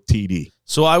Hour with TD.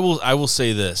 So I will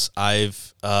say this.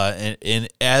 I've and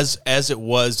as it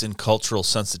was in cultural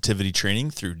sensitivity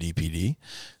training through DPD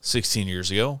 16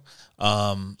 years ago,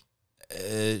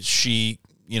 she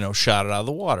shot it out of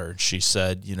the water. She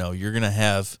said, you're gonna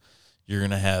have You're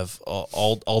going to have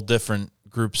all different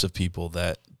groups of people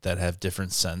that have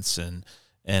different sense, and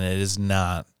it is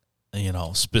not,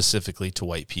 specifically to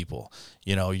white people.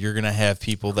 You're going to have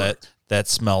people that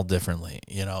smell differently,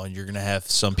 and you're going to have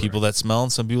some people that smell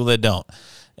and some people that don't.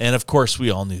 And of course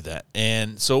we all knew that.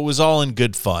 And so it was all in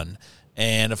good fun.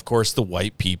 And of course the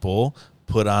white people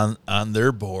put on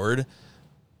their board,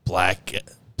 black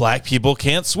people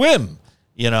can't swim,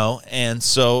 and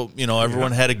so,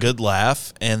 everyone had a good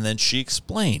laugh. And then she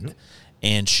explained,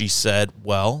 and she said,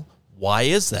 well, why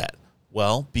is that?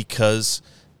 Well, because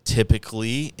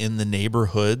typically in the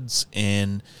neighborhoods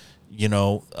in,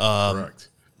 the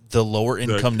lower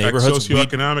income neighborhoods,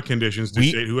 socioeconomic conditions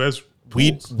dictate who has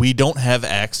pools. We don't have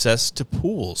access to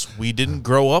pools. We didn't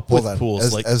grow up with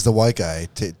pools. As the white guy,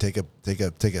 take a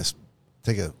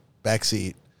back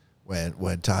seat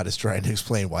when Todd is trying to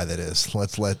explain why that is.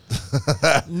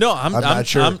 No, I'm not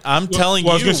sure. I'm telling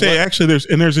you. I was going to say, actually, there's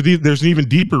an even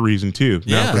deeper reason too.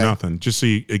 Yeah. For nothing. Just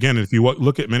see again, if you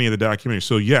look at many of the documentaries.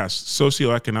 So yes,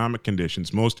 socioeconomic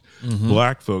conditions. Most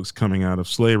black folks coming out of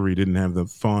slavery didn't have the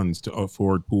funds to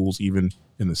afford pools, even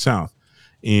in the South,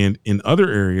 and in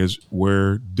other areas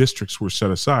where districts were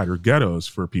set aside or ghettos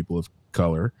for people of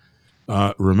color.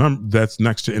 Remember, that's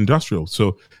next to industrial,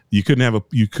 so you couldn't have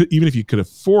even if you could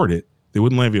afford it, they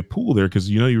wouldn't have you a pool there because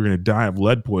you were going to die of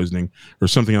lead poisoning or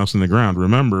something else in the ground.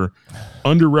 Remember,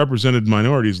 underrepresented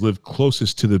minorities live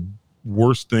closest to the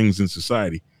worst things in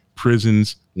society: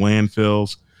 prisons,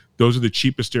 landfills. Those are the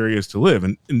cheapest areas to live,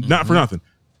 and not for nothing,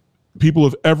 people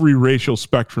of every racial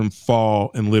spectrum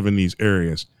fall and live in these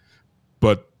areas.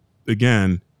 But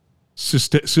again,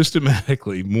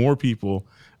 systematically, more people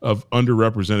of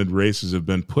underrepresented races have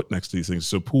been put next to these things.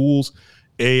 So pools,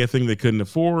 A, thing they couldn't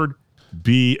afford,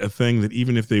 B, a thing that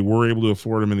even if they were able to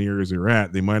afford them in the areas they were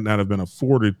at, they might not have been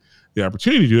afforded the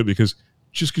opportunity to do it because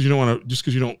just because you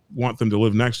don't want them to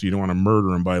live next to you, you don't want to murder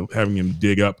them by having them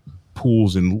dig up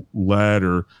pools in lead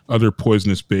or other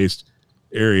poisonous based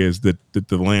areas that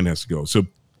the land has to go. So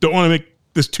don't want to make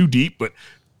this too deep, but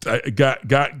I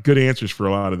got good answers for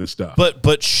a lot of this stuff. But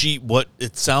what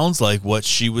it sounds like what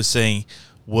she was saying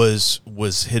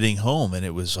was hitting home, and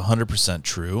it was 100%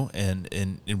 true.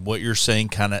 And what you're saying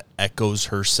kind of echoes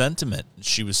her sentiment.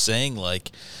 She was saying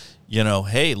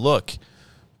hey, look,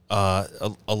 a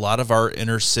lot of our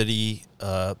inner city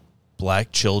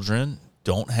black children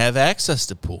don't have access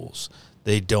to pools.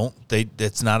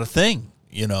 It's not a thing,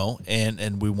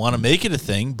 and we want to make it a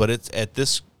thing, but it's at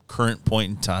this current point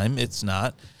in time, it's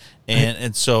not.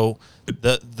 And so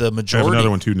the majority. I have another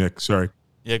one too, Nick. Sorry.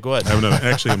 Yeah, go ahead. I have another.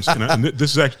 Actually, I'm just gonna.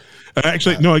 This is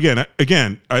actually no. Again.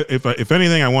 If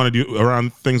anything, I want to do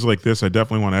around things like this, I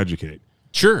definitely want to educate.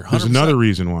 Sure. 100%. There's another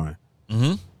reason why.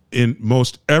 Mm-hmm.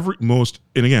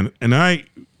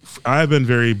 I've been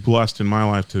very blessed in my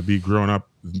life to be growing up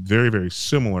very, very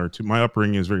similar to my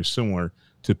upbringing is very similar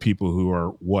to people who are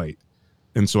white,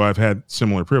 and so I've had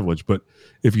similar privilege. But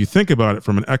if you think about it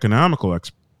from an economical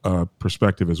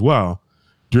perspective as well,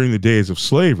 during the days of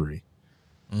slavery.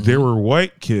 There were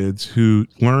white kids who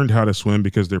learned how to swim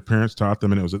because their parents taught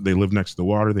them, and they lived next to the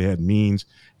water. They had means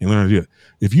and learned how to do it.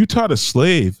 If you taught a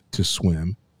slave to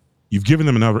swim, you've given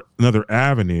them another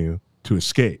avenue to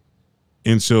escape,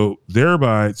 and so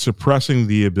thereby suppressing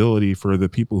the ability for the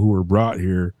people who were brought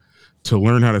here to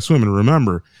learn how to swim. And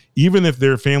remember, even if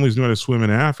their families knew how to swim in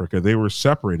Africa, they were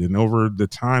separated, and over the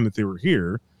time that they were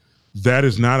here, that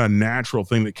is not a natural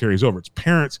thing that carries over. It's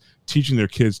parents teaching their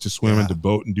kids to swim and to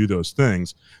boat and do those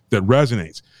things that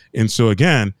resonates. And so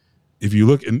again, if you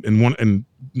look in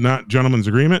not Gentleman's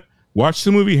Agreement, watch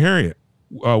the movie Harriet.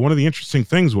 One of the interesting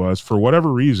things was, for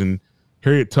whatever reason,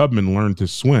 Harriet Tubman learned to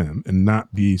swim and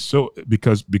not be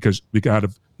because out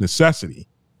of necessity,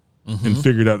 and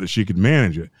figured out that she could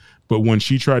manage it. But when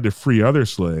she tried to free other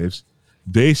slaves,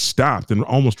 they stopped and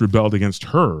almost rebelled against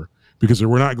her because they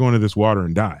were not going to this water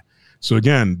and die. So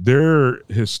again, there are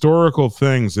historical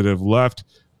things that have left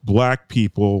black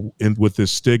people with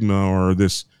this stigma or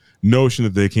this notion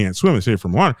that they can't swim and stay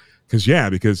from water.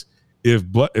 Because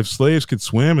if slaves could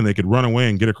swim and they could run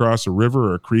away and get across a river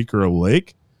or a creek or a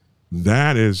lake,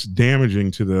 that is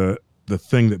damaging to the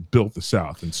thing that built the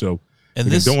South. And so,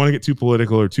 don't want to get too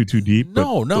political or too deep. But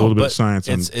a little bit of science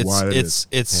on why it is.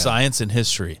 It's science and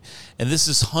history, and this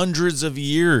is hundreds of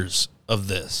years of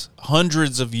this.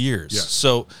 Hundreds of years. Yeah.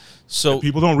 So and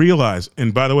people don't realize.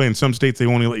 And by the way, in some states they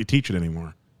won't even let you teach it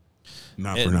anymore.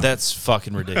 Not for nothing. That's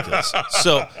fucking ridiculous.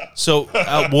 so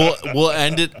we'll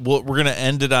end it. We're gonna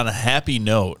end it on a happy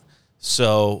note.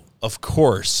 So of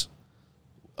course,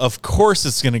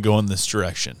 it's gonna go in this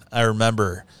direction. I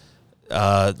remember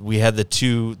we had the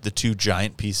two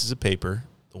giant pieces of paper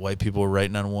The white people were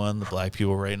writing on one, the black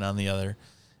people were writing on the other.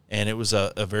 And it was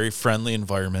a very friendly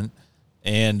environment.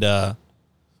 And the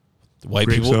white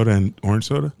Grape people... soda and orange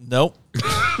soda? Nope.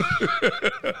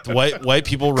 The white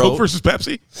people wrote... Coke versus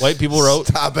Pepsi? White people wrote...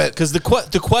 Stop it. Because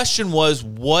the question was,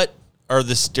 what are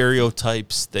the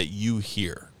stereotypes that you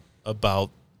hear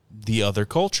about the other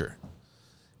culture?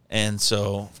 And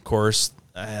so, of course,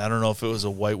 I don't know if it was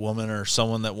a white woman or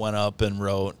someone that went up and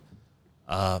wrote,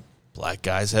 black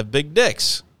guys have big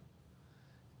dicks.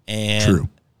 And, True.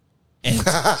 And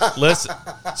listen,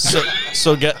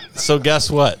 so guess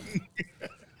what?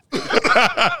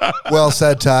 Well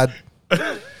said, Todd.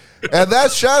 And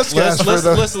that's Shoutcast for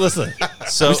the... Listen.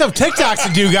 So We still have TikToks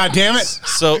to do, goddammit.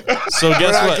 So We're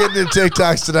guess not what? getting into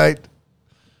TikToks tonight.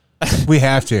 We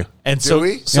have to. And Do so,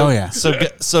 we? so Oh, yeah.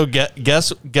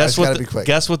 guess Guys, what gotta be quick.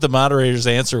 guess what the moderator's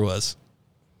answer was.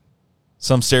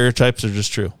 Some stereotypes are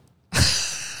just true.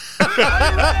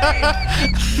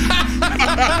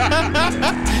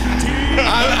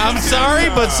 I'm sorry,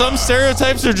 but some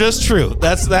stereotypes are just true.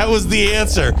 That was the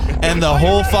answer, and the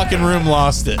whole fucking room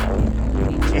lost it. Are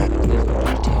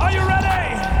you ready?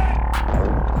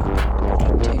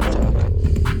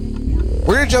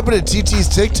 We're going to jump into TT's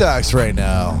TikToks right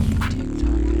now.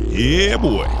 Yeah,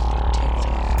 boy.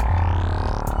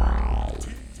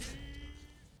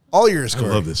 All yours, I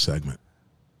Corey. love this segment.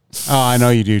 Oh, I know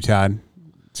you do, Todd.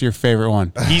 It's your favorite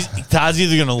one. Todd's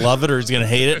either gonna love it or he's gonna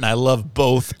hate it, and I love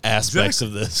both aspects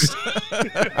of this. All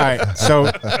right,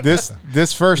 so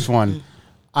this first one,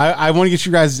 I want to get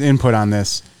you guys' input on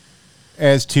this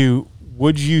as to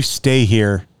would you stay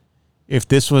here if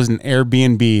this was an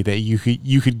Airbnb that you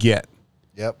could get?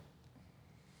 Yep.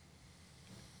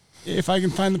 If I can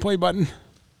find the play button.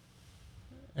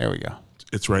 There we go.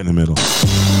 It's right in the middle.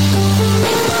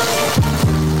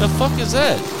 The fuck is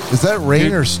that? Is that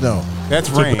rain or snow? That's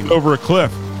It's a rain. bed over a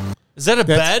cliff. Is that a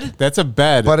bed? That's a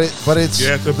bed. But it's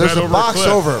Yeah, it's a there's bed a over a box cliff.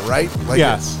 over it, right? Like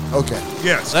Yes. Okay.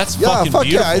 Yes. That's Yeah, fucking fuck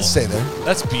beautiful. yeah, I'd stay there.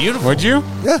 That's beautiful. Would you?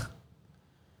 Yeah.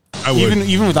 I would.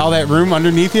 Even with all that room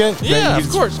underneath you? Yeah, of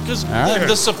course. Because right.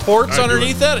 the supports I'd do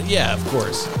underneath it. that. Yeah, of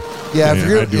course. Yeah,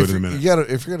 Yeah, I'd do it in a minute.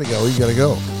 if you're gonna go, you gotta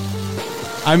go.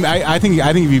 I think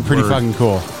it'd be pretty Word. fucking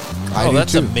cool. I Oh, do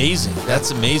that's too. amazing. That's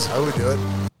amazing. I would do it.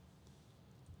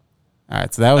 All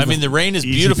right, so that was I mean, the rain is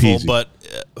Easy beautiful, peasy. but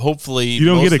hopefully You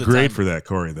don't most get a of the grade time- for that,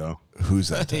 Corey, though. Who's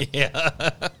that?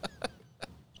 Yeah,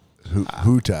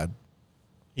 Who, Todd?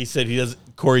 he said he doesn't.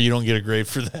 Corey, you don't get a grade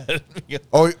for that.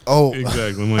 Oh.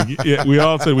 Exactly. I'm like, yeah, we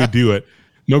all said we do it.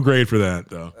 No grade for that,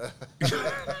 though. all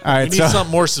right. We need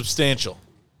something more substantial.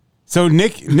 So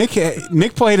Nick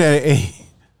played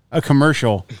a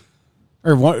commercial,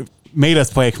 or made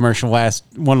us play a commercial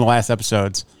one of the last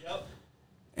episodes,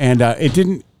 and it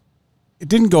didn't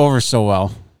go over so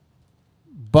well.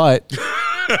 But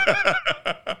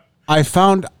I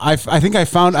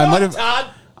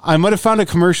might have found a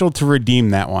commercial to redeem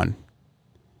that one.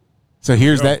 So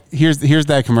here's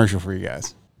that commercial for you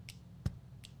guys.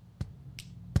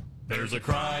 There's a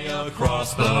cry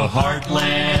across the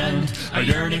heartland, a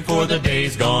yearning for the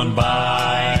days gone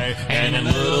by. And in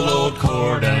little old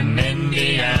Corden,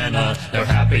 Indiana, they're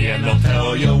happy and they'll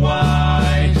tell you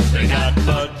why. They got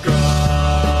butt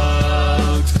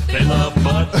drugs, they love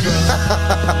butt drugs,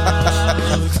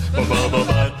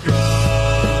 butt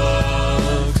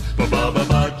drugs,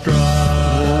 butt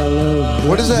drugs.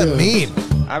 What does that mean?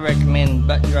 I recommend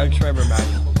butt drugs for everybody.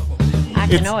 I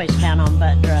can always count on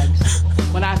butt drugs.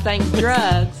 When I think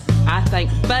drugs, I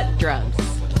think butt drugs.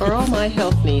 For all my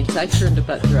health needs, I turn to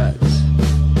butt drugs.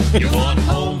 You want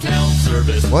hometown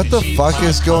service? What the fuck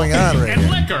is going on right and here?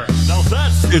 liquor. Now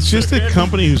that's It's just a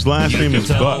company whose last name is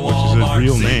Butt, which is a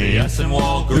real name. This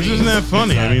This isn't that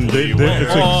funny. I mean,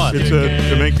 it's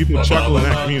to make people chuckle in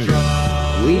that community.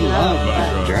 We love butt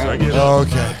I drugs. get it.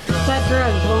 Okay. Butt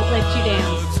drugs won't let you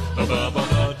down.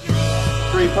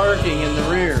 Free parking in the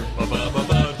rear.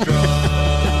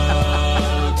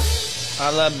 I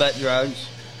love butt drugs.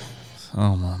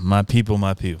 Oh my people,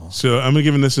 my people. So I'm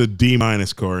giving this a D-,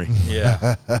 Corey.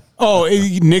 Yeah. Oh,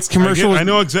 Nick's commercial. I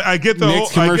know exactly. I get the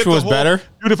Nick's whole, I get commercial the was whole- better?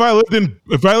 Dude, if I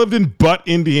lived in Butt,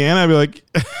 Indiana, I'd be like,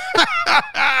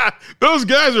 those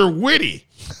guys are witty.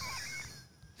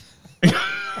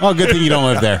 Oh, good thing you don't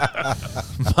live there.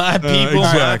 My people,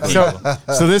 exactly. my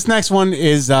people. So this next one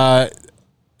is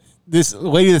this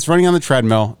lady that's running on the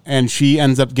treadmill, and she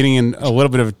ends up getting in a little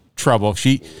bit of trouble.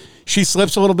 She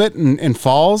slips a little bit and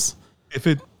falls.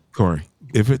 Corey,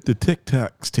 if the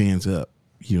TikTok stands up,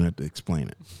 you don't have to explain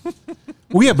it.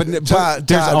 Well, yeah, but Todd,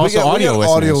 there's also we audio got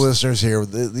listeners. audio listeners here.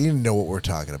 You know what we're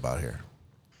talking about here.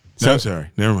 No, sorry,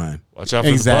 never mind. Watch out for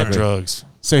Exactly. the butt drugs.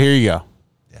 So here you go.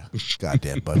 Yeah.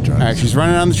 Goddamn butt drugs. All right, she's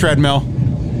running on the treadmill.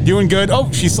 Doing good.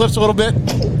 Oh, she slips a little bit.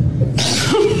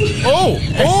 Oh!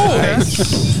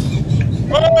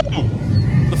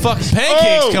 The fucking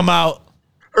pancakes come out.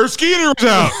 Her skeeter was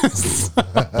out.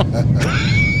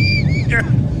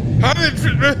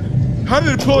 How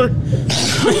did it pull her?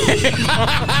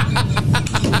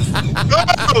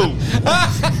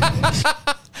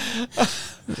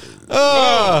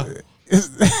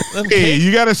 Hey,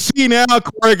 you got to see now,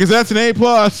 Corey, because that's an A+.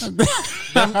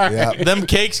 Them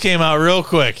cakes came out real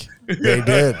quick. They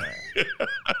did.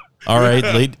 All right,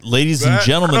 ladies and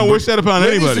gentlemen. I don't wish that upon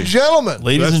Ladies anybody. and gentlemen.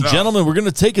 Ladies and gentlemen, we're going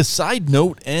to take a side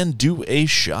note and do a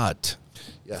shot.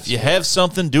 Yes. If you have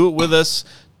something, do it with us.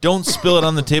 Don't spill it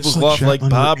on the tablecloth like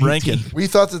Bob Rankin. We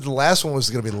thought that the last one was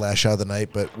going to be the last shot of the night,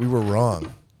 but we were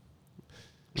wrong.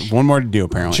 One more to do,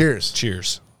 apparently. Cheers.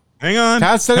 Cheers. Hang on.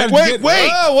 Todd said Hey, I'd wait.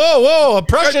 Whoa.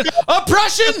 Oppression.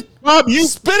 Oppression. Bob, you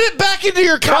Spit it back into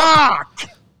your cup.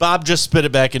 Bob just spit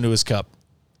it back into his cup.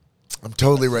 I'm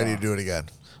totally ready to do it again.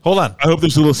 Hold on. I hope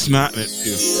there's a little snot in it,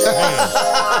 too.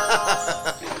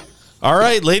 All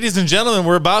right, ladies and gentlemen,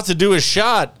 we're about to do a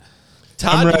shot.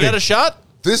 Todd, you ready. got a shot?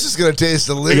 This is going to taste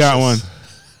delicious. I got one.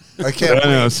 I can't I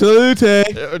know. wait. Salute.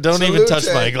 Don't even touch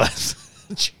Salute. my glass.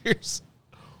 Cheers.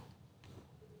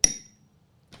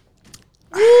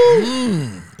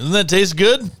 Doesn't that taste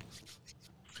good?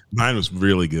 Mine was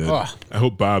really good. Ugh. I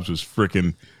hope Bob's was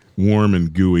freaking warm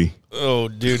and gooey. Oh,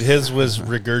 dude, his was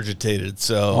regurgitated. A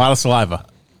So lot of saliva.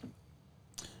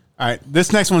 All right,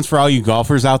 this next one's for all you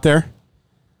golfers out there.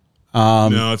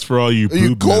 No, it's for all you Are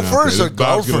you boob men out golfers there. or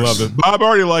Bob's gonna golfers? love this. Bob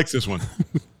already likes this one.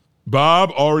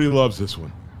 Bob already loves this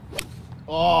one.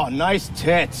 Oh, nice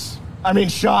tits. I mean,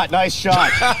 shot. Nice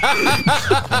shot.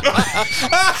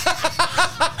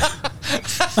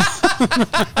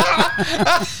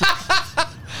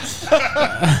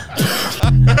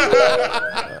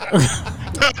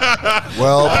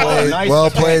 Well played. nice Well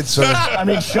catch. played, sir. I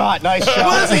mean, shot. Nice shot.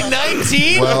 what is he,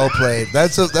 19? Well played.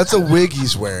 That's a wig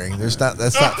he's wearing. That's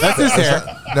That's his hair.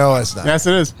 No, it's not. Yes,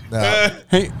 it is. No.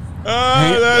 Hey,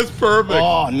 That's perfect.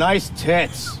 Oh, nice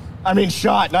tits. I mean,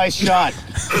 shot. Nice shot.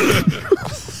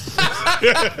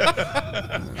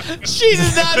 She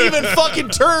did not even fucking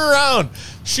turn around.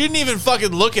 She didn't even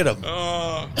fucking look at him.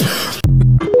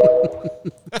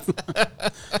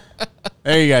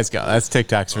 there you guys go. That's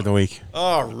TikToks for the week.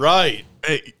 All right.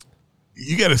 Hey,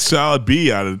 you got a solid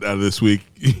B out of this week.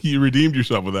 You redeemed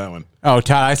yourself with that one. Oh,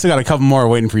 Todd, I still got a couple more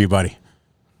waiting for you, buddy.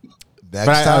 Next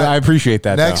But time. I appreciate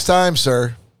that. Next time,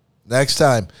 sir. Next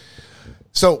time.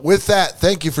 So with that,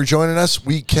 thank you for joining us.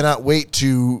 We cannot wait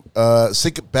to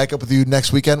sync back up with you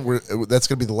next weekend. That's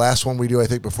going to be the last one we do, I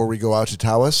think, before we go out to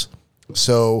Tawas.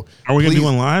 So Are we going to do please-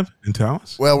 one live in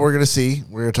Taos? Well, we're going to see.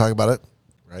 We're going to talk about it.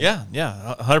 Yeah,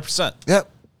 100%. Yep.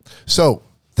 So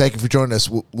thank you for joining us.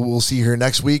 We'll see you here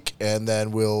next week, and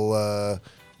then I'll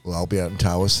be out in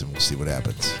Tawas, and we'll see what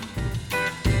happens.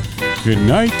 Good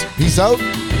night. Peace out.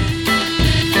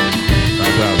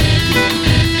 Out.